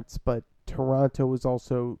chance, but Toronto was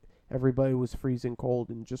also, everybody was freezing cold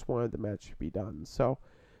and just wanted the match to be done. So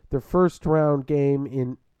their first leg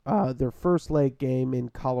game in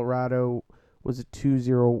Colorado was a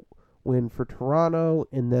 2-0 win for Toronto,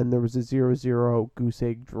 and then there was a 0-0 goose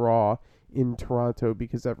egg draw in Toronto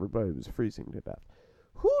because everybody was freezing to death.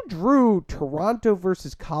 Who drew Toronto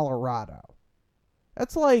versus Colorado?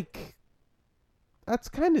 That's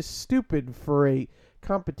kind of stupid for a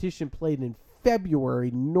competition played in February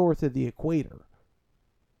north of the equator.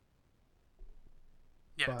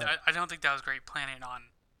 Yeah, but I don't think that was great planning on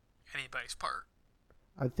anybody's part.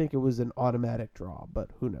 I think it was an automatic draw, but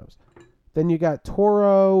who knows. Then you got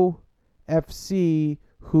Toro FC,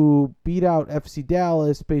 who beat out FC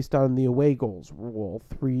Dallas based on the away goals rule,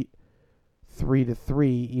 3-3,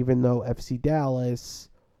 even though FC Dallas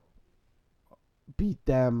beat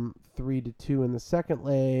them 3-2 in the second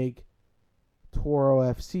leg. Toro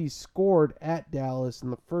FC scored at Dallas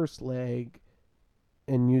in the first leg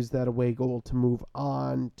and used that away goal to move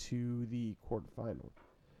on to the quarterfinal.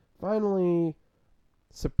 Finally,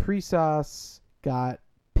 Saprissas got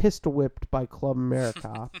pistol whipped by Club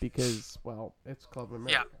America because, well, it's Club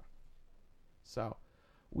America. Yeah. So,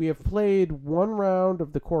 we have played one round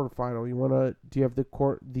of the quarterfinal. Do you have the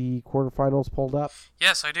quarterfinals pulled up?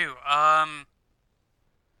 Yes, I do.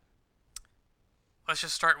 Let's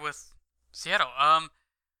just start with Seattle.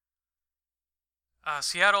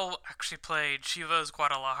 Seattle actually played Chivas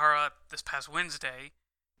Guadalajara this past Wednesday.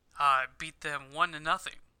 Beat them 1-0.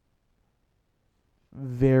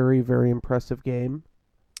 Very, very impressive game.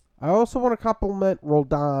 I also want to compliment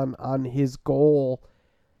Roldan on his goal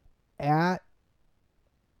at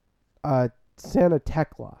Santa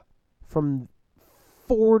Tecla from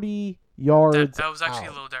 40 yards. That was actually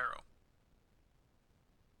out. Lodero.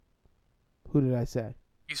 Who did I say?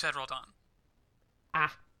 You said Roldan. I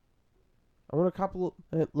want to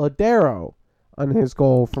compliment Lodero on his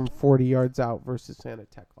goal from 40 yards out versus Santa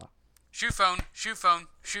Tecla. Shoe phone.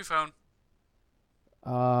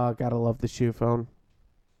 Gotta love the shoe phone.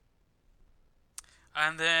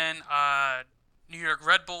 And then New York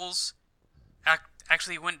Red Bulls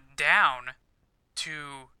actually went down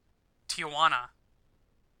to Tijuana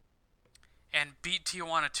and beat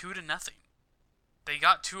Tijuana 2-0. They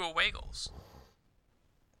got 2 away goals.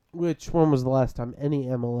 Which one was the last time any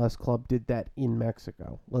MLS club did that in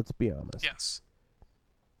Mexico? Let's be honest. Yes.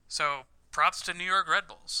 So, props to New York Red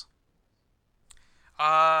Bulls.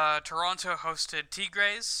 Toronto hosted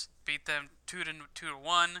Tigres, beat them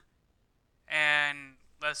 2-1. And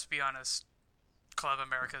let's be honest, Club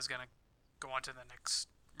America is going to go on to the next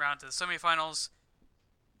round to the semifinals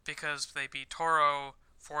because they beat Toro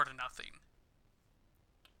 4-0.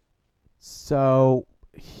 So,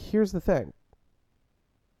 here's the thing.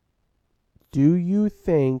 Do you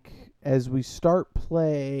think, as we start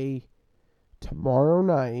play tomorrow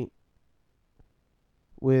night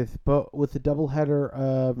with the doubleheader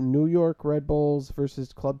of New York Red Bulls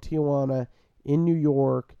versus Club Tijuana in New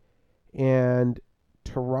York and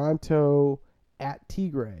Toronto at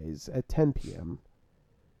Tigres at 10 p.m.,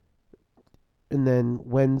 and then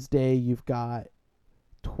Wednesday you've got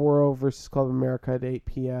Toro versus Club America at 8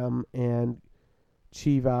 p.m. and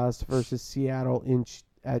Chivas versus Seattle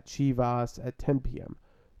at Chivas at 10 p.m.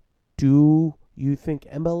 Do you think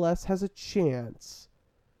MLS has a chance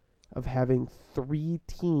of having 3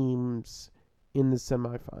 teams in the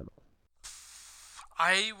semifinal?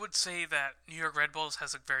 I would say that New York Red Bulls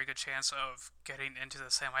has a very good chance of getting into the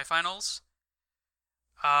semifinals.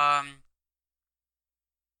 I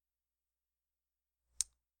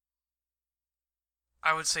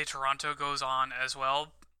would say Toronto goes on as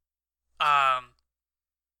well. And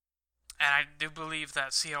I do believe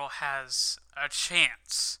that Seattle has a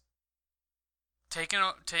chance. Taking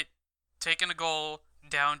a goal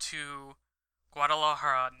down to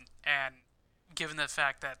Guadalajara, and given the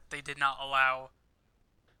fact that they did not allow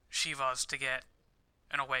Chivas to get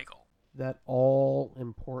an away goal. That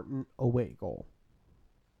all-important away goal.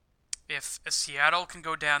 If Seattle can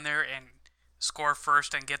go down there and score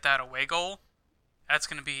first and get that away goal, that's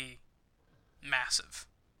going to be massive.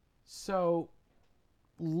 So,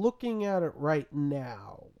 looking at it right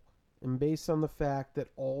now, and based on the fact that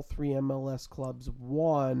all 3 MLS clubs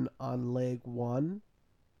won on leg 1,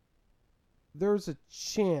 there's a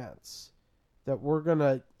chance that we're going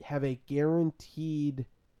to have a guaranteed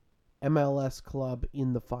MLS club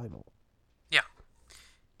in the final. Yeah.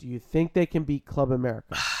 Do you think they can beat Club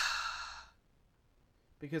America?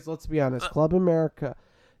 Because let's be honest, Club America,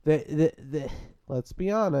 let's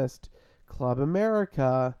be honest, Club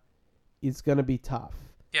America is going to be tough.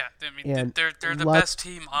 Yeah, I mean, and they're the best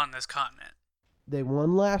team on this continent. They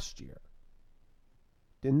won last year,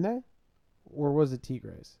 didn't they? Or was it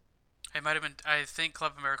Tigres? It might have been. I think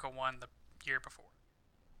Club America won the year before.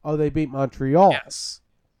 Oh, they beat Montreal. Yes.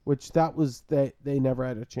 Which that was they never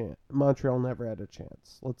had a chance. Montreal never had a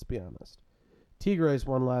chance. Let's be honest. Tigres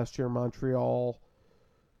won last year. Montreal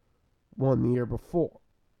won the year before,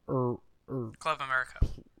 or Club America.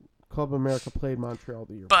 Club America played Montreal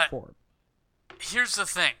the year before. Here's the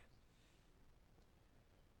thing.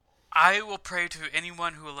 I will pray to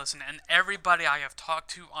anyone who will listen, and everybody I have talked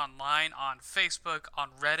to online, on Facebook, on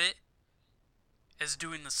Reddit, is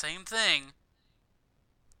doing the same thing.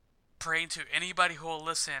 Praying to anybody who will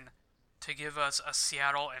listen to give us a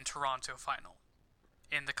Seattle and Toronto final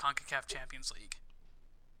in the CONCACAF Champions League.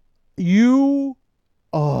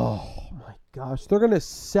 Oh my gosh, they're going to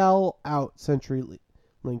sell out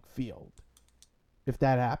CenturyLink Field if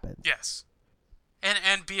that happens. Yes.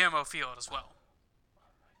 And BMO Field as well.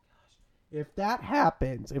 If that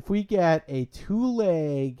happens, if we get a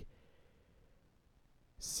 2-leg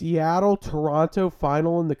Seattle-Toronto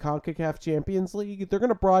final in the CONCACAF Champions League, they're going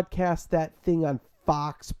to broadcast that thing on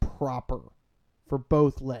Fox proper for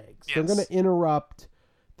both legs. Yes. They're going to interrupt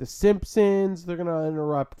The Simpsons. They're going to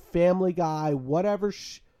interrupt Family Guy, whatever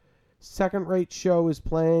second-rate show is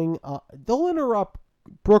playing. They'll interrupt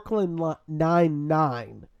Brooklyn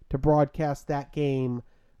Nine-Nine to broadcast that game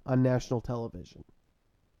on national television.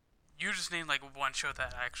 You just named like one show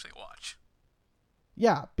that I actually watch.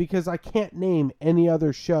 Yeah, because I can't name any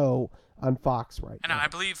other show on Fox right now. And I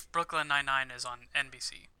believe Brooklyn Nine-Nine is on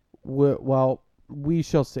NBC. Well, we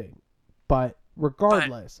shall see. But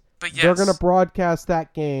regardless, but yes, they're going to broadcast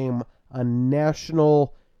that game on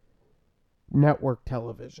national network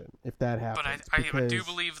television if that happens. But I do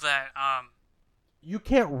believe that... you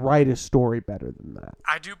can't write a story better than that.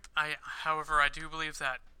 However, I do believe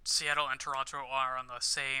that Seattle and Toronto are on the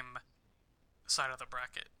same side of the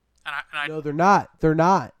bracket. No, they're not. They're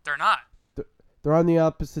not. They're not. They're on the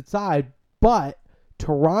opposite side. But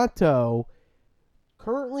Toronto,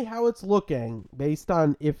 currently how it's looking, based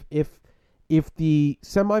on if the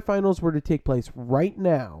semifinals were to take place right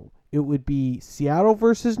now, it would be Seattle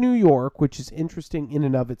versus New York, which is interesting in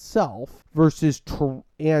and of itself, versus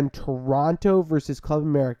Toronto versus Club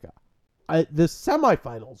America. The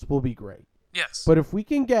semifinals will be great. Yes. But if we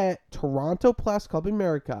can get Toronto plus Club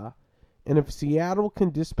America, and if Seattle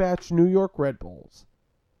can dispatch New York Red Bulls,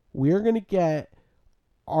 we're going to get,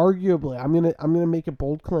 arguably, I'm gonna make a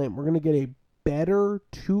bold claim, we're going to get a better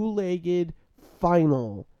two-legged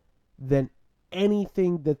final than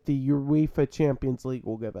anything that the UEFA Champions League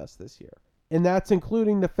will give us this year. And that's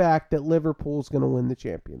including the fact that Liverpool's going to win the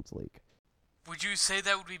Champions League. Would you say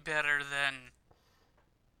that would be better than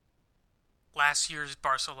last year's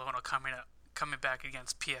Barcelona coming back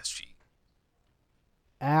against PSG?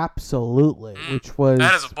 Absolutely.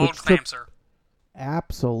 That is a bold claim, sir.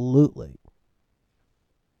 Absolutely.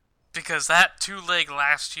 Because that two-leg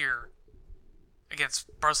last year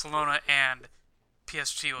against Barcelona and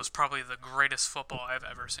PSG was probably the greatest football I've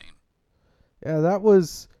ever seen. Yeah,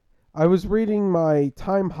 I was reading my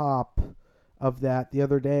time hop of that the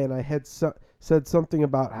other day, and I had said something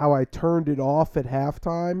about how I turned it off at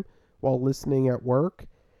halftime while listening at work.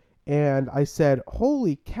 And I said,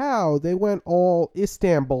 holy cow, they went all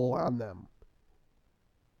Istanbul on them.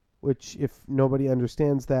 Which, if nobody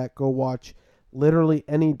understands that, go watch literally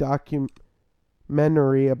any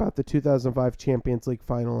documentary about the 2005 Champions League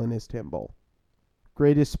final in Istanbul.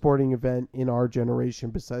 Greatest sporting event in our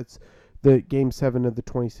generation besides the Game 7 of the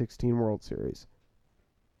 2016 World Series.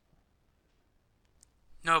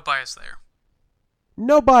 No bias there.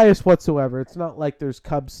 No bias whatsoever. It's not like there's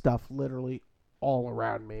Cubs stuff literally all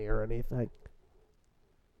around me or anything.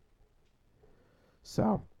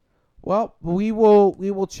 So, well, we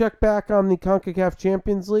will check back on the CONCACAF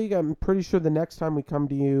Champions League. I'm pretty sure the next time we come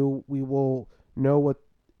to you, we will know what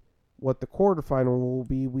the quarterfinal will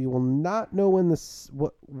be. We will not know when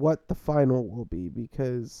what the final will be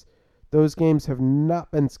because those games have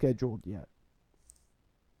not been scheduled yet.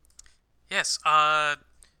 Yes.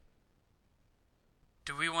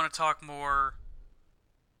 Do we want to talk more?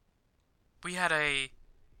 We had a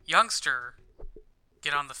youngster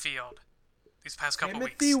get on the field these past couple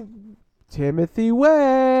weeks. Timothy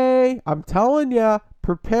Way. I'm telling ya,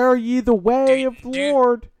 prepare ye the way of the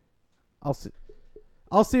Lord.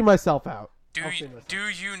 I'll see myself out. Do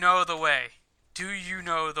you know the way? Do you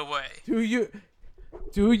know the way? Do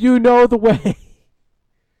you know the way?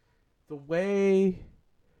 The way...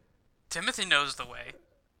 Timothy knows the way.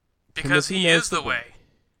 Because he is the way.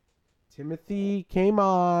 Timothy came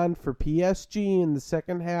on for PSG in the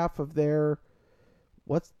second half of their...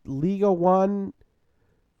 What's Liga 1?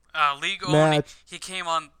 League match. only. He came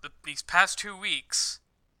on these past 2 weeks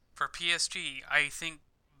for PSG. I think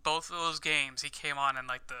both of those games he came on in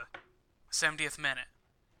like the 70th minute.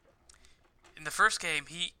 In the first game,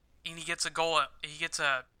 he gets a goal. He gets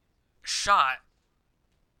a shot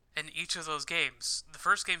in each of those games. The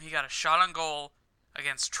first game, he got a shot on goal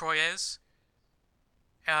against Troyes.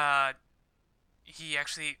 He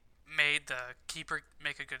actually made the keeper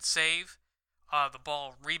make a good save. The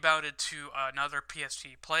ball rebounded to another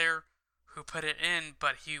PSG player who put it in,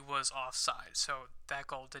 but he was offside, so that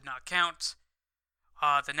goal did not count.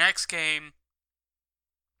 The next game,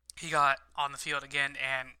 he got on the field again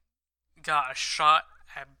and got a shot,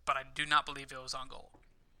 but I do not believe it was on goal.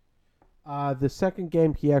 The second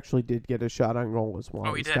game, he actually did get a shot on goal as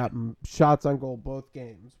well. Oh, he did? Got shots on goal both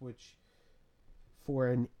games, which for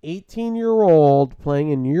an 18-year-old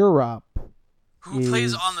playing in Europe... Who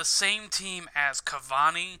plays on the same team as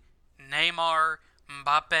Cavani, Neymar,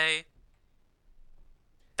 Mbappe.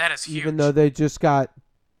 That is huge. Even though they just got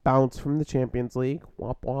bounced from the Champions League.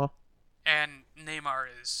 Wah, wah. And Neymar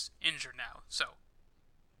is injured now, so.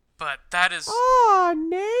 But that is...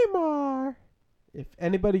 Neymar! If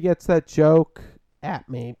anybody gets that joke, at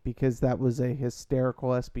me, because that was a hysterical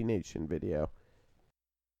SB Nation video.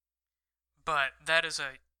 But that is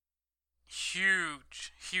a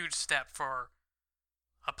huge, huge step for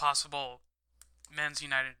a possible men's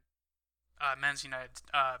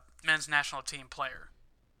national team player.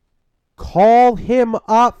 Call him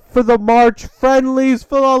up for the March friendlies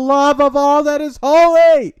for the love of all that is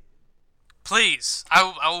holy. Please,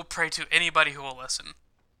 I will pray to anybody who will listen.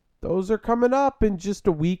 Those are coming up in just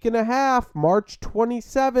a week and a half, March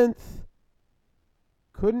 27th.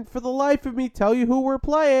 Couldn't for the life of me tell you who we're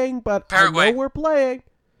playing, but Paraguay. I know we're playing.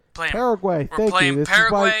 Paraguay, we're thank playing you. This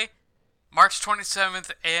Paraguay, March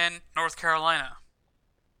 27th in North Carolina.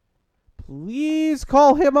 Please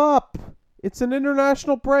call him up. It's an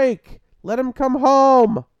international break. Let him come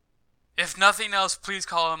home. If nothing else, please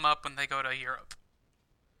call him up when they go to Europe.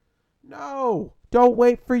 No, don't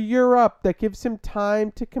wait for Europe. That gives him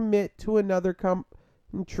time to commit to another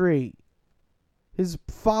country. His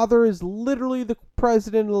father is literally the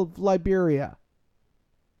president of Liberia.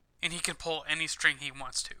 And he can pull any string he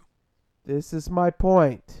wants to. This is my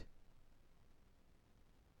point.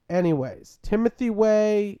 Anyways, Timothy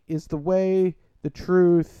Way is the way, the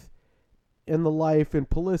truth, and the life, and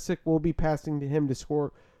Pulisic will be passing to him to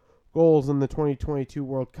score goals in the 2022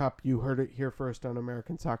 World Cup. You heard it here first on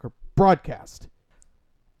American Soccer Broadcast.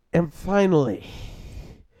 And finally,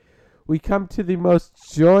 we come to the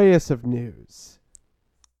most joyous of news.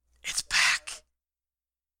 It's back.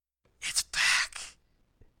 It's back.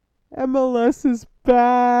 MLS is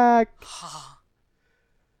back.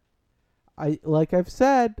 Like I've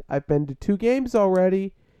said, I've been to 2 games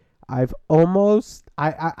already. I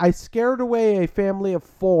scared away a family of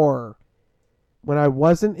 4 when I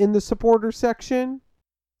wasn't in the supporter section.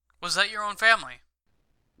 Was that your own family?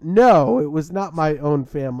 No, it was not my own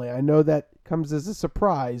family. I know that comes as a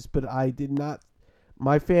surprise, but I did not.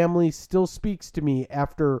 My family still speaks to me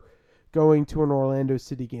after going to an Orlando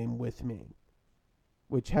City game with me,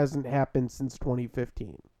 which hasn't happened since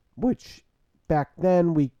 2015, which back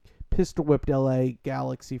then we pistol whipped LA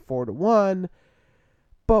Galaxy 4-1,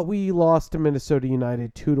 but we lost to Minnesota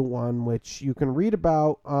United 2-1, which you can read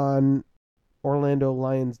about on Orlando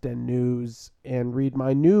Lions Den News and read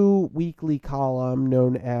my new weekly column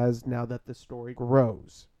known as Now That the Story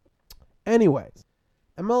Grows. Anyways,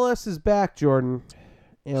 MLS is back, Jordan.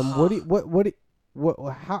 And how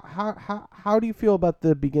do you feel about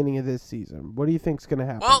the beginning of this season? What do you think's going to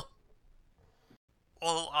happen?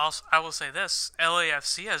 Well, I will say this: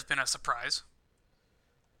 LAFC has been a surprise.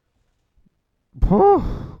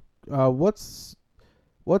 What's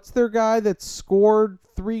their guy that scored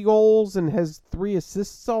 3 goals and has 3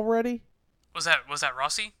 assists already? Was that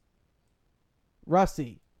Rossi?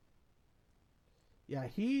 Rossi. Yeah,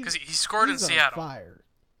 because he scored in Seattle. Fire.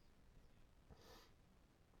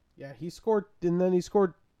 Yeah, he scored, and then he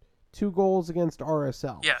scored 2 goals against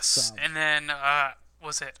RSL. Yes, so. And then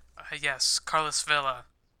yes, Carlos Vela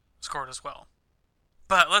scored as well.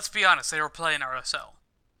 But let's be honest, they were playing RSL.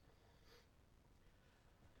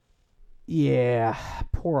 Yeah,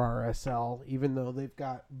 poor RSL, even though they've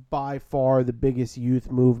got by far the biggest youth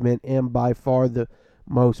movement and by far the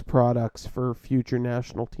most products for future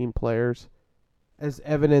national team players, as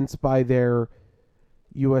evidenced by their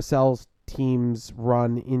USL teams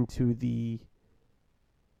run into the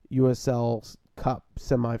USL Cup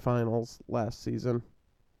semifinals last season.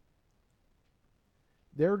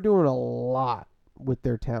 They're doing a lot with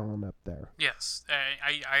their talent up there. Yes,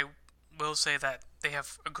 I will say that they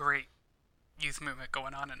have a great youth movement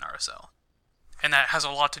going on in RSL. And that has a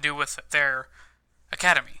lot to do with their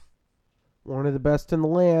academy. One of the best in the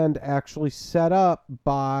land, actually set up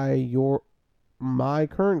by my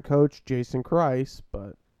current coach, Jason Kreis,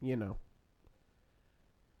 but, you know.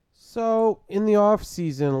 So, in the off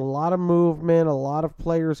season, a lot of movement, a lot of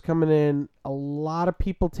players coming in, a lot of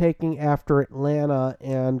people taking after Atlanta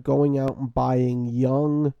and going out and buying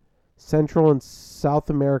young Central and South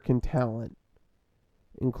American talent,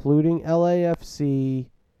 including LAFC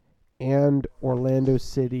and Orlando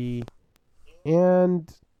City,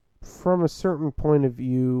 and from a certain point of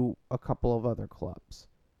view, a couple of other clubs.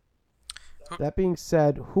 That being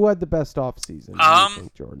said, who had the best offseason, do you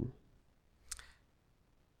think, Jordan?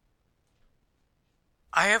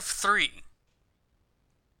 I have 3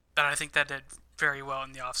 that I think that did very well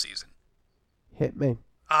in the offseason. Hit me.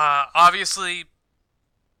 Obviously,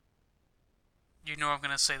 you know I'm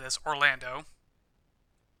going to say this, Orlando.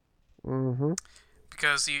 Mm-hmm.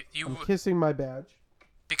 Because I'm kissing my badge.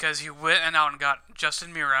 Because you went out and got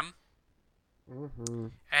Justin Miram. Mm-hmm.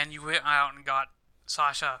 And you went out and got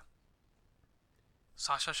Sasha.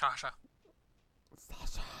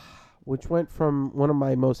 Which went from one of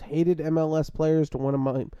my most hated MLS players to one of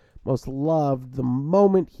my most loved the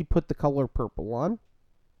moment he put the color purple on.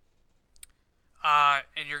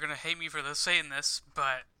 And you're going to hate me for saying this,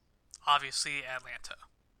 but obviously Atlanta.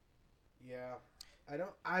 Yeah.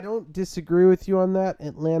 I don't disagree with you on that.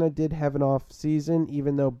 Atlanta did have an off season,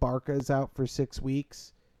 even though Barca is out for 6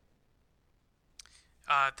 weeks.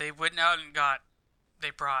 They went out and they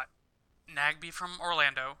brought Nagby from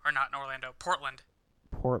Orlando, or not in Orlando, Portland.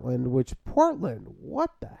 Portland,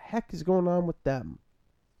 what the heck is going on with them?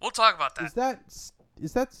 We'll talk about that.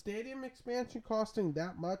 Is that stadium expansion costing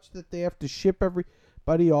that much that they have to ship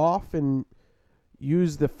everybody off and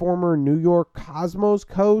use the former New York Cosmos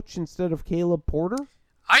coach instead of Caleb Porter?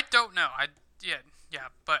 I don't know. Yeah.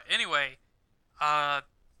 But anyway,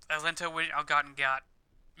 Atlanta went out and got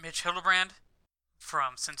Mitch Hildebrand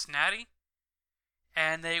from Cincinnati,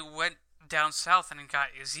 and they went down south and got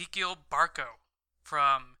Ezequiel Barco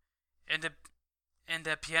from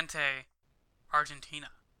Independiente, Argentina.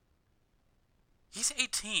 He's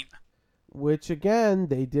 18. Which, again,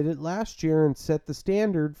 they did it last year and set the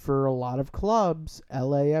standard for a lot of clubs.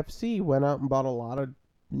 LAFC went out and bought a lot of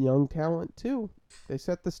young talent, too. They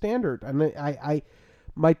set the standard. And I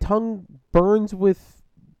my tongue burns with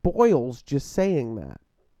boils just saying that.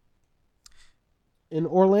 And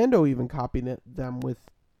Orlando even copied them with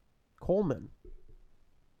Coleman.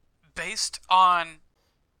 Based on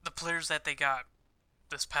the players that they got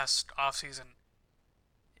this past offseason,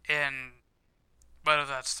 and whether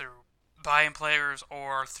that's through buying players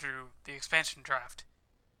or through the expansion draft,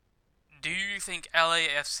 do you think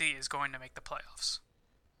LAFC is going to make the playoffs?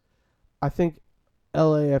 I think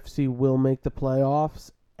LAFC will make the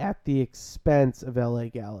playoffs at the expense of LA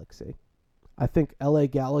Galaxy. I think LA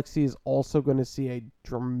Galaxy is also going to see a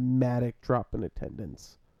dramatic drop in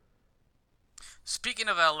attendance. Speaking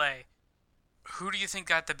of LA, who do you think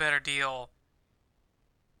got the better deal?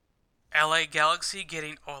 LA Galaxy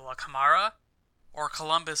getting Ola Kamara or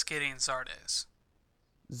Columbus getting Zardes?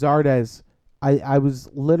 Zardes. I was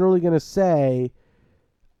literally going to say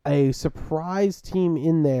a surprise team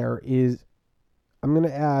in there is, I'm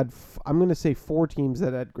going to say 4 teams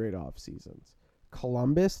that had great off seasons.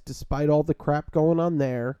 Columbus, despite all the crap going on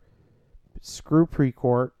there, screw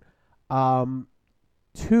Precourt.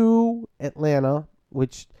 2, Atlanta,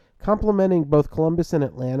 which complimenting both Columbus and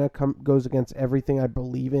Atlanta goes against everything I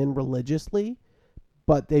believe in religiously,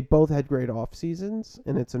 but they both had great off seasons,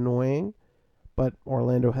 and it's annoying. But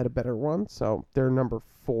Orlando had a better one, so they're number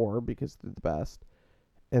 4 because they're the best.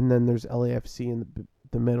 And then there's LAFC in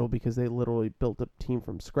the middle because they literally built a team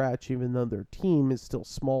from scratch, even though their team is still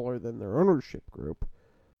smaller than their ownership group.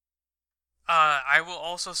 I will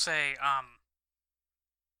also say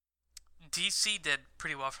DC did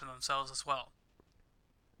pretty well for themselves as well.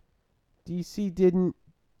 DC didn't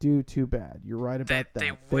do too bad. You're right about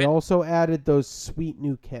that. They also added those sweet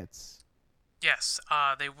new kits. Yes,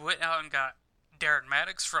 they went out and got Darren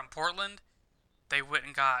Maddox from Portland. They went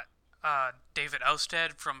and got David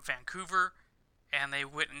Ousted from Vancouver. And they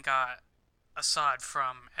went and got Assad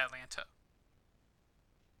from Atlanta.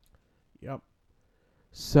 Yep.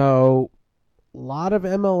 So, a lot of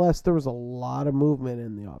MLS, there was a lot of movement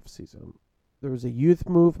in the offseason. There was a youth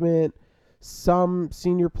movement. some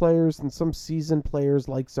senior players and some seasoned players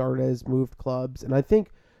like Zardes moved clubs. And I think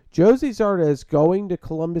Josie Zardes going to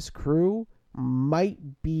Columbus Crew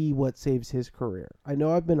might be what saves his career. I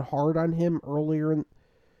know I've been hard on him earlier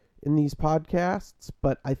in these podcasts,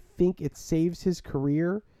 but I think it saves his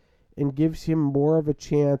career and gives him more of a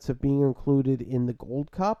chance of being included in the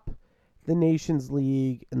Gold Cup, the Nations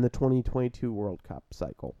League, and the 2022 World Cup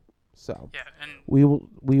cycle. So yeah, and we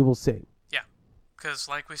will see. Yeah, because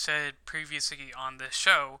like we said previously on this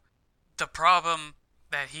show, the problem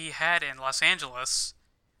that he had in Los Angeles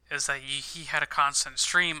is that he had a constant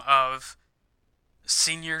stream of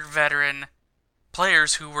senior veteran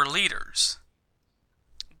players who were leaders.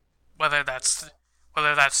 Whether that's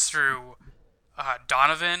through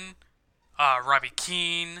Donovan, Robbie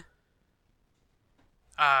Keane,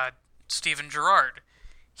 Steven Gerrard.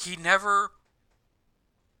 He never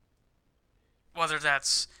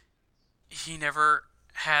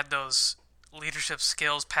had those leadership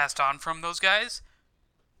skills passed on from those guys,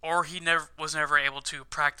 or he was never able to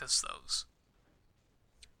practice those.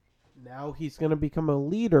 Now he's going to become a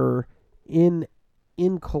leader in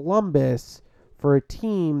Columbus for a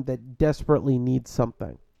team that desperately needs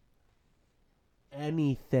something.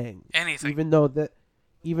 Anything. Even though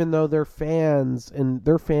their fans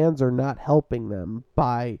are not helping them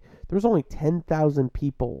by, there's only 10,000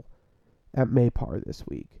 people at Maypar this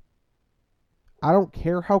week. I don't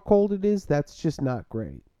care how cold it is, that's just not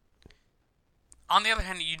great. On the other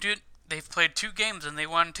hand, they've played 2 games and they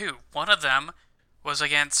won 2. One of them was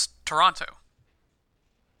against Toronto.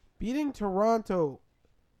 Beating Toronto,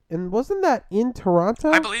 and wasn't that in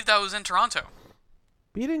Toronto? I believe that was in Toronto.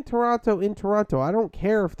 Beating Toronto in Toronto. I don't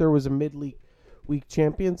care if there was a mid-week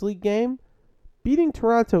Champions League game. Beating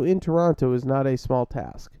Toronto in Toronto is not a small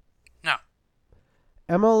task. No.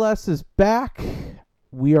 MLS is back.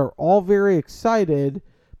 We are all very excited,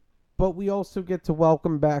 but we also get to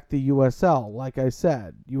welcome back the USL. Like I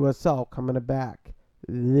said, USL coming back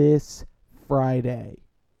this Friday.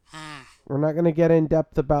 We're not going to get in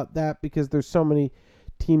depth about that because there's so many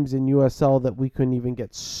teams in USL that we couldn't even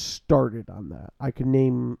get started on that. I could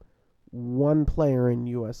name one player in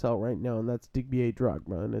USL right now, and that's Didier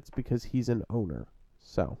Drogba, and it's because he's an owner.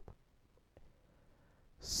 So,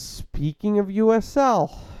 speaking of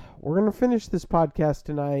USL, we're going to finish this podcast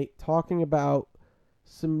tonight talking about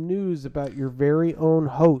some news about your very own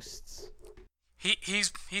hosts.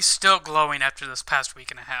 He's still glowing after this past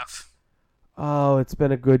week and a half. Oh, it's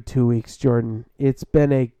been a good 2 weeks, Jordan. It's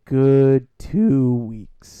been a good 2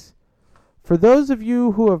 weeks. For those of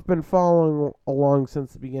you who have been following along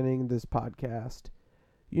since the beginning of this podcast,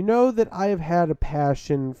 you know that I have had a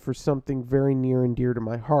passion for something very near and dear to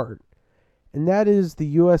my heart, and that is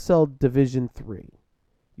the USL Division 3.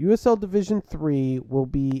 USL Division 3 will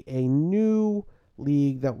be a new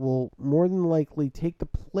league that will more than likely take the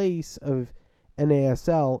place of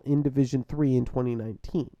NASL in Division 3 in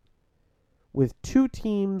 2019. With 2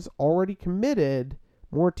 teams already committed,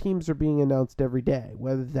 more teams are being announced every day,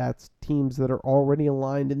 whether that's teams that are already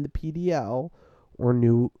aligned in the PDL or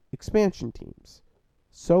new expansion teams.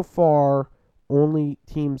 So far, only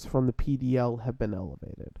teams from the PDL have been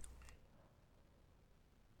elevated.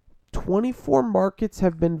 24 markets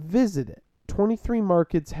have been visited. 23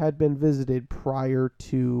 markets had been visited prior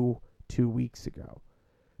to 2 weeks ago.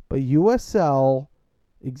 But USL,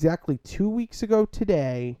 exactly 2 weeks ago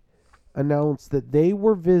today, announced that they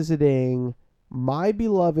were visiting my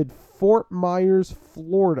beloved Fort Myers,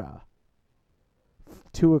 Florida,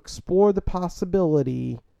 to explore the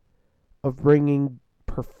possibility of bringing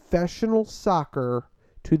professional soccer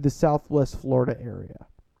to the Southwest Florida area.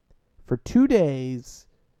 For 2 days,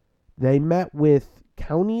 they met with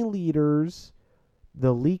county leaders,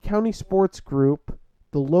 the Lee County Sports Group,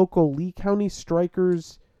 the local Lee County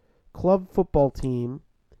Strikers club football team,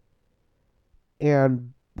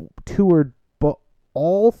 and toured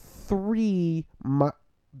all 3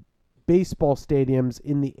 baseball stadiums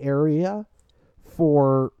in the area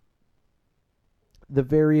for the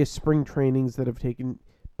various spring trainings that have taken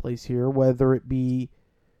place here, whether it be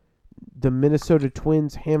the Minnesota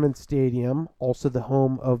Twins Hammond Stadium, also the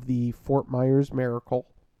home of the Fort Myers Miracle,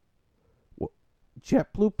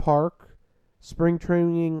 JetBlue Park, spring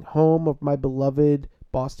training home of my beloved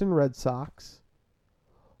Boston Red Sox,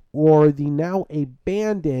 or the now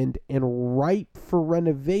abandoned and ripe for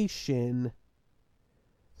renovation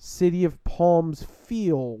City of Palms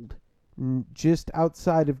Field just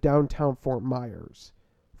outside of downtown Fort Myers,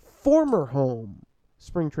 former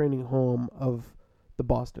spring training home of the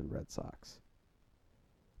Boston Red Sox.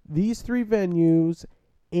 These 3 venues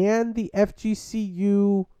and the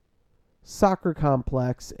FGCU soccer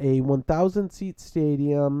complex, a 1,000-seat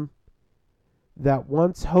stadium that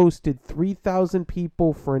once hosted 3,000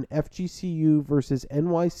 people for an FGCU versus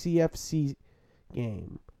NYCFC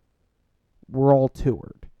game were all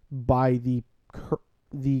toured by the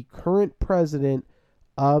current president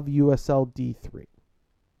of USL D3.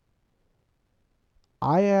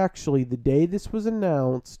 I actually, the day this was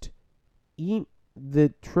announced,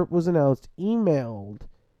 the trip was announced, emailed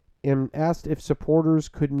and asked if supporters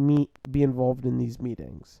could be involved in these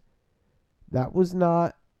meetings.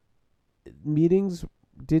 Meetings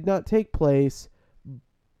did not take place,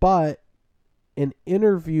 but an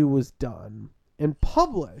interview was done and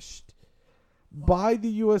published by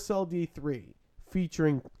the USL D3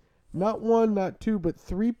 featuring not one, not two, but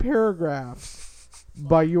 3 paragraphs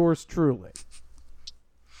by yours truly.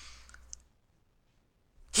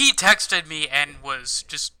 He texted me and was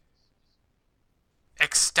just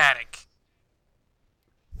ecstatic.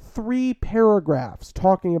 3 paragraphs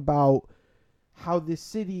talking about how this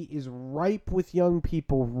city is ripe with young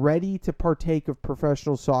people ready to partake of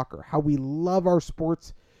professional soccer, how we love our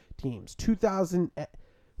sports teams.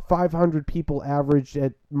 2,500 people averaged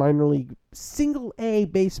at minor league single A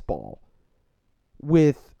baseball,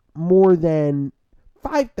 with more than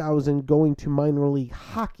 5,000 going to minor league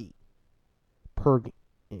hockey per game.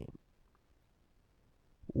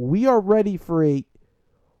 We are ready for a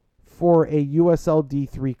USL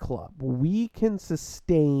D3 club. We can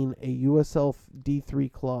sustain a USL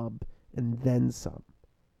D3 club and then some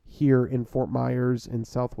here in Fort Myers in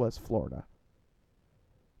Southwest Florida.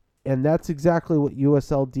 And that's exactly what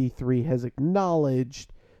USL D3 has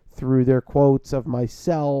acknowledged through their quotes of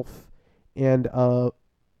myself and of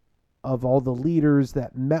all the leaders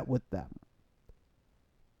that met with them.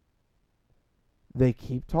 They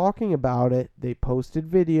keep talking about it. They posted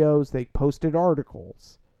videos. They posted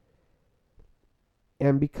articles.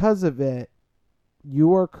 And because of it,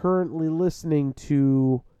 you are currently listening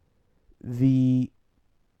to the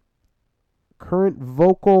current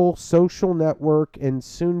vocal social network and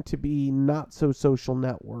soon to be not so social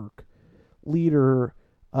network leader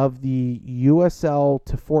of the USL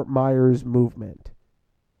to Fort Myers movement.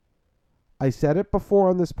 I said it before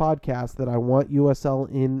on this podcast that I want USL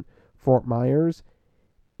in Fort Myers.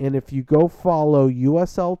 And if you go follow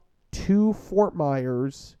USL to Fort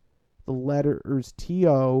Myers, the letters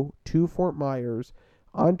TO to Fort Myers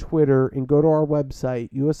on Twitter, and go to our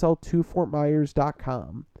website,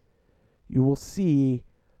 usl2fortmyers.com, you will see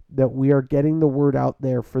that we are getting the word out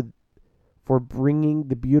there for bringing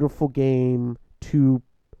the beautiful game to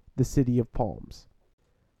the city of Palms.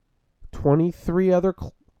 23 other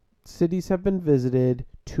cities have been visited.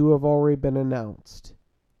 2 have already been announced.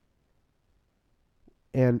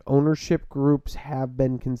 And ownership groups have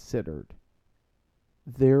been considered.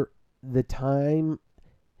 The time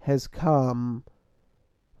has come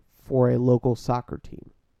for a local soccer team.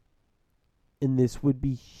 And this would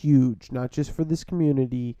be huge, not just for this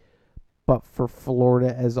community, but for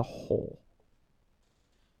Florida as a whole.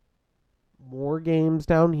 More games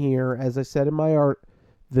down here. As I said in my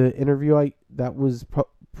the interview that was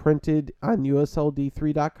printed on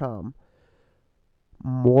USLD3.com,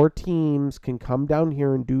 more teams can come down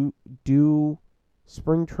here and do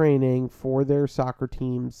spring training for their soccer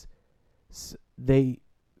teams.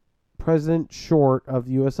 President Short of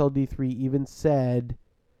USLD3 even said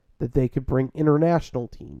that they could bring international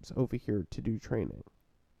teams over here to do training.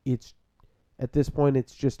 At this point,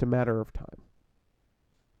 it's just a matter of time.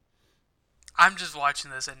 I'm just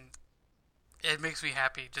watching this and it makes me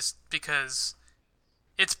happy just because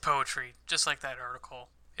it's poetry, just like that article.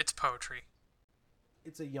 It's poetry.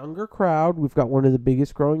 It's a younger crowd. We've got one of the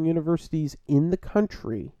biggest growing universities in the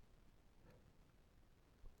country.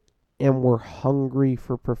 And we're hungry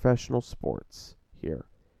for professional sports here.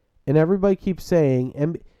 And everybody keeps saying,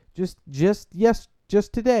 just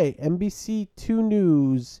today, NBC2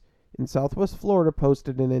 News in Southwest Florida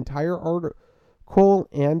posted an entire article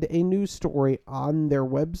and a news story on their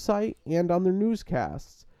website and on their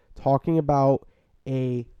newscasts talking about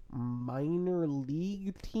a minor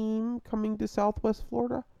league team coming to Southwest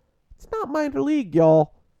Florida. It's not minor league,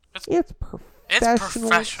 y'all. It's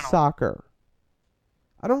professional soccer.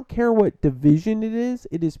 I don't care what division it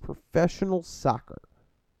is professional soccer.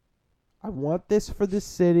 I want this for this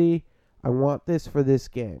city. I want this for this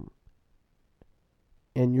game.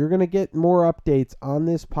 And you're going to get more updates on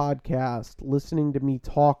this podcast listening to me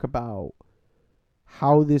talk about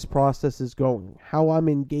how this process is going, how I'm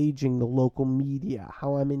engaging the local media,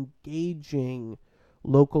 how I'm engaging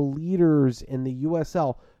local leaders in the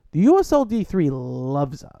USL. The USL D3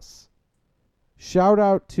 loves us. Shout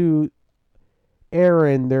out to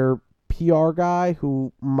Aaron, their PR guy,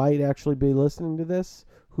 who might actually be listening to this,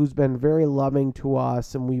 who's been very loving to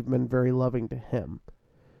us, and we've been very loving to him.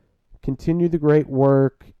 Continue the great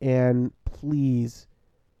work, and please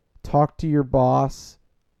talk to your boss.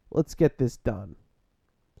 Let's get this done.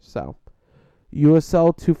 So,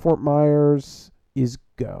 USL to Fort Myers is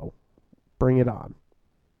go. Bring it on.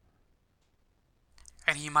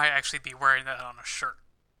 And he might actually be wearing that on a shirt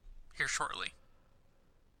here shortly.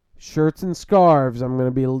 Shirts and scarves. I'm going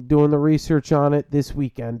to be doing the research on it this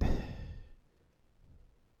weekend.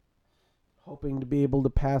 Hoping to be able to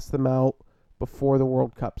pass them out before the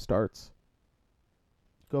World Cup starts.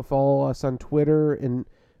 Go follow us on Twitter and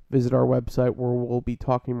visit our website where we'll be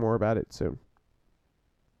talking more about it soon.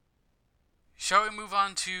 Shall we move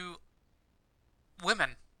on to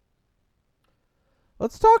women?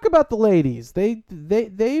 Let's talk about the ladies. They've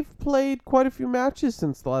played quite a few matches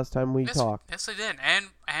since the last time we talked. Yes, they did,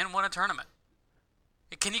 and won a tournament.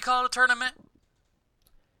 Can you call it a tournament?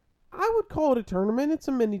 I would call it a tournament. It's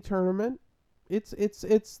a mini tournament. It's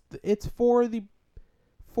for the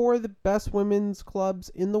best women's clubs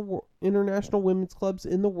in the international women's clubs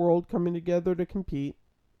in the world coming together to compete.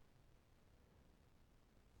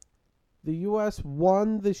 The U.S.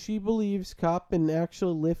 won the She Believes Cup and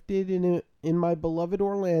actually lifted in my beloved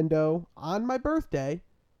Orlando on my birthday.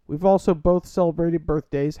 We've also both celebrated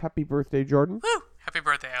birthdays. Happy birthday, Jordan. Woo! Happy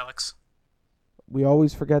birthday, Alex. We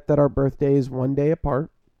always forget that our birthday is one day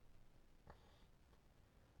apart.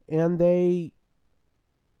 And they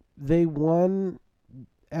won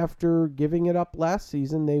after giving it up last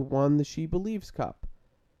season. They won the She Believes Cup.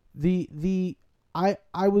 I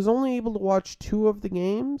was only able to watch 2 of the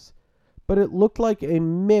games, but it looked like a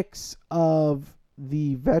mix of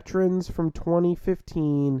the veterans from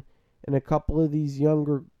 2015 and a couple of these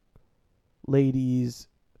younger ladies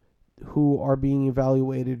who are being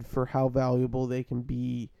evaluated for how valuable they can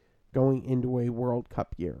be going into a World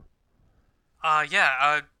Cup year.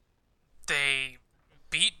 They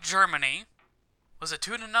beat Germany. Was it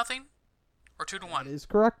 2-0 or 2-1? That is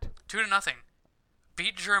correct. 2-0.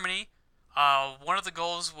 Beat Germany. One of the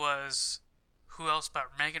goals was who else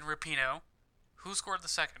but Megan Rapinoe. Who scored the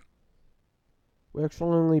second? We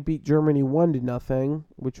actually only beat Germany 1-0,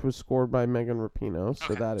 which was scored by Megan Rapinoe,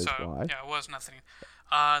 so that is why. Yeah, it was nothing.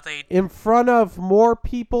 In front of more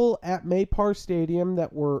people at Maypar Stadium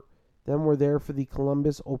that were there for the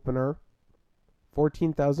Columbus opener.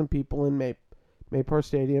 14,000 people in Maypar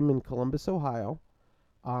Stadium in Columbus, Ohio.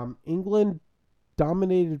 England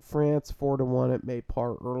dominated France 4-1 at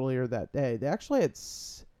Maypar earlier that day. They actually had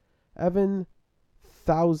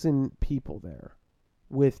 7,000 people there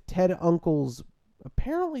with Ted Uncle's.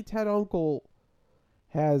 Apparently Ted Uncle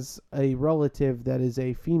has a relative that is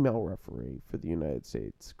a female referee for the United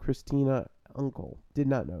States. Christina Uncle. Did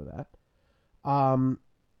not know that.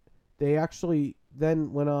 They actually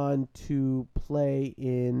then went on to play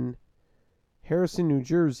in Harrison, New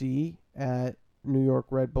Jersey at New York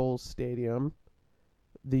Red Bull Stadium.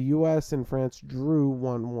 The U.S. and France drew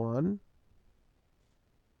 1-1.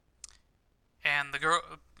 And the girl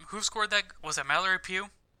who scored that, was it Mallory Pugh?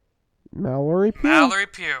 Mallory Pugh. Mallory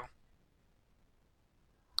Pugh.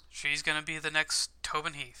 She's going to be the next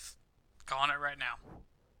Tobin Heath. Calling it right now.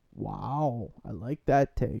 Wow. I like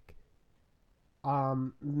that take.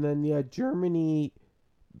 And then, Germany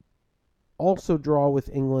also draw with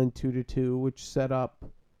England 2-2, which set up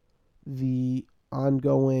the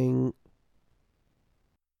ongoing...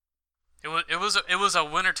 It was a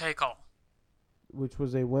winner-take-all. Which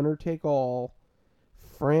was a winner-take-all.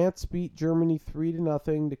 France beat Germany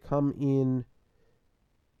 3-0 to come in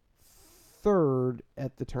third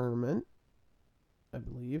at the tournament, I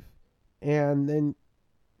believe. And then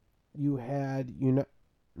you had...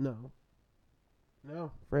 No,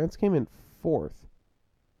 France came in fourth.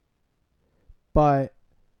 But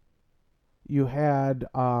you had...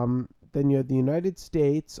 then you had the United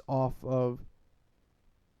States off of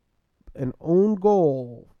an own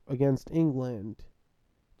goal against England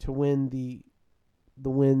to win the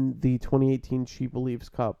 2018 She Believes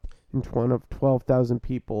Cup in front of 12,000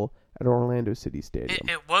 people at Orlando City Stadium.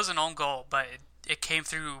 It was an own goal, but it came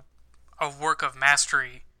through a work of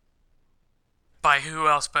mastery by who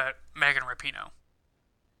else but Megan Rapinoe.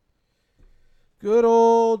 Good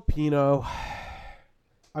old Pino.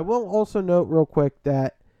 I will also note real quick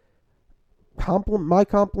that my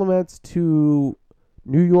compliments to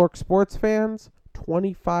New York sports fans.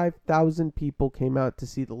 25,000 people came out to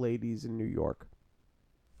see the ladies in New York.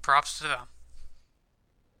 Props to them.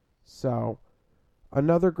 So,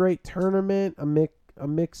 another great tournament, a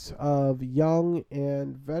mix of young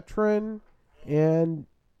and veteran, and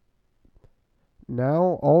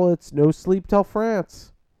now it's no sleep till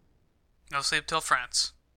France. No sleep till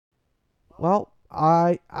France. Well,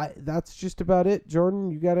 I that's just about it.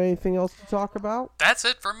 Jordan, you got anything else to talk about? That's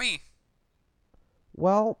it for me.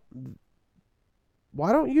 Well,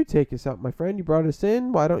 why don't you take us out, my friend? You brought us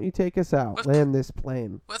in. Why don't you take us out? Land this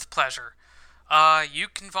plane. With pleasure. You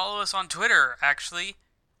can follow us on Twitter, actually.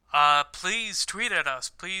 Please tweet at us.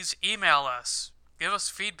 Please email us. Give us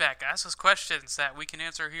feedback. Ask us questions that we can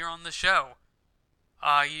answer here on the show.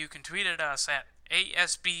 You can tweet at us at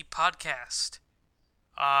ASB Podcast.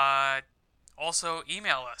 Also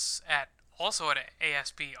email us at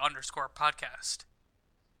ASB_podcast.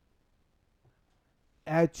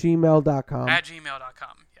 At gmail.com. At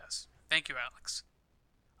gmail.com, yes. Thank you, Alex.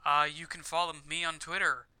 You can follow me on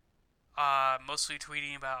Twitter, mostly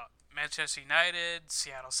tweeting about Manchester United,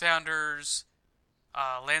 Seattle Sounders,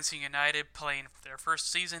 Lansing United playing their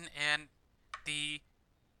first season, and the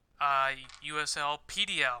USL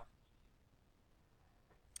PDL.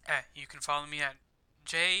 You can follow me at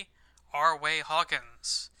J.R. Way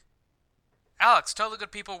Hawkins. Alex, tell the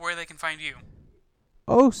good people where they can find you.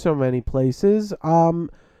 Oh, so many places.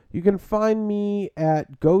 You can find me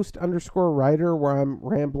at Ghost_Writer, where I'm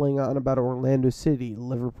rambling on about Orlando City,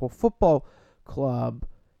 Liverpool Football Club,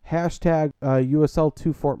 hashtag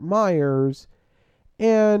USL2 Fort Myers,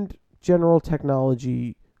 and General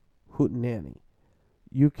Technology Hootenanny.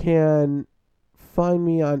 You can find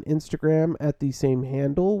me on Instagram at the same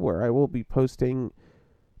handle, where I will be posting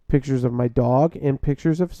pictures of my dog and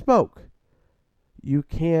pictures of smoke. You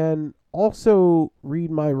can also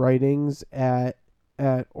read my writings at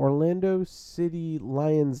Orlando City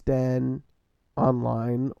Lions Den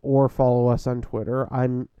online, or follow us on Twitter.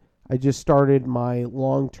 I just started my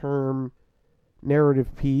long-term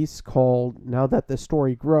narrative piece called Now That the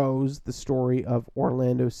Story Grows, the story of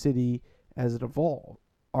Orlando City as it evolved.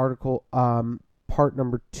 Article part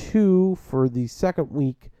number 2 for the second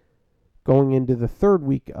week, going into the third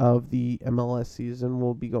week of the MLS season,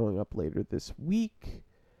 will be going up later this week.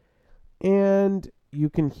 And you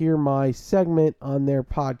can hear my segment on their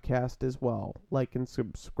podcast as well. Like and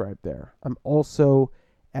subscribe there. I'm also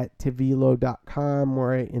at Tivilo.com,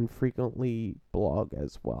 where I infrequently blog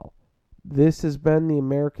as well. This has been the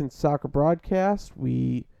American Soccer Broadcast.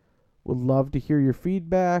 We would love to hear your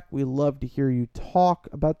feedback. We love to hear you talk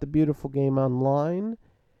about the beautiful game online.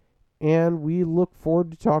 And we look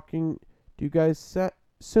forward to talking to you guys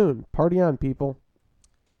soon. Party on, people.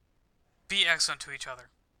 Be excellent to each other.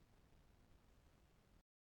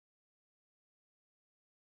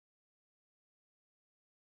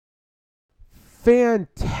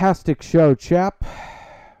 Fantastic show, chap.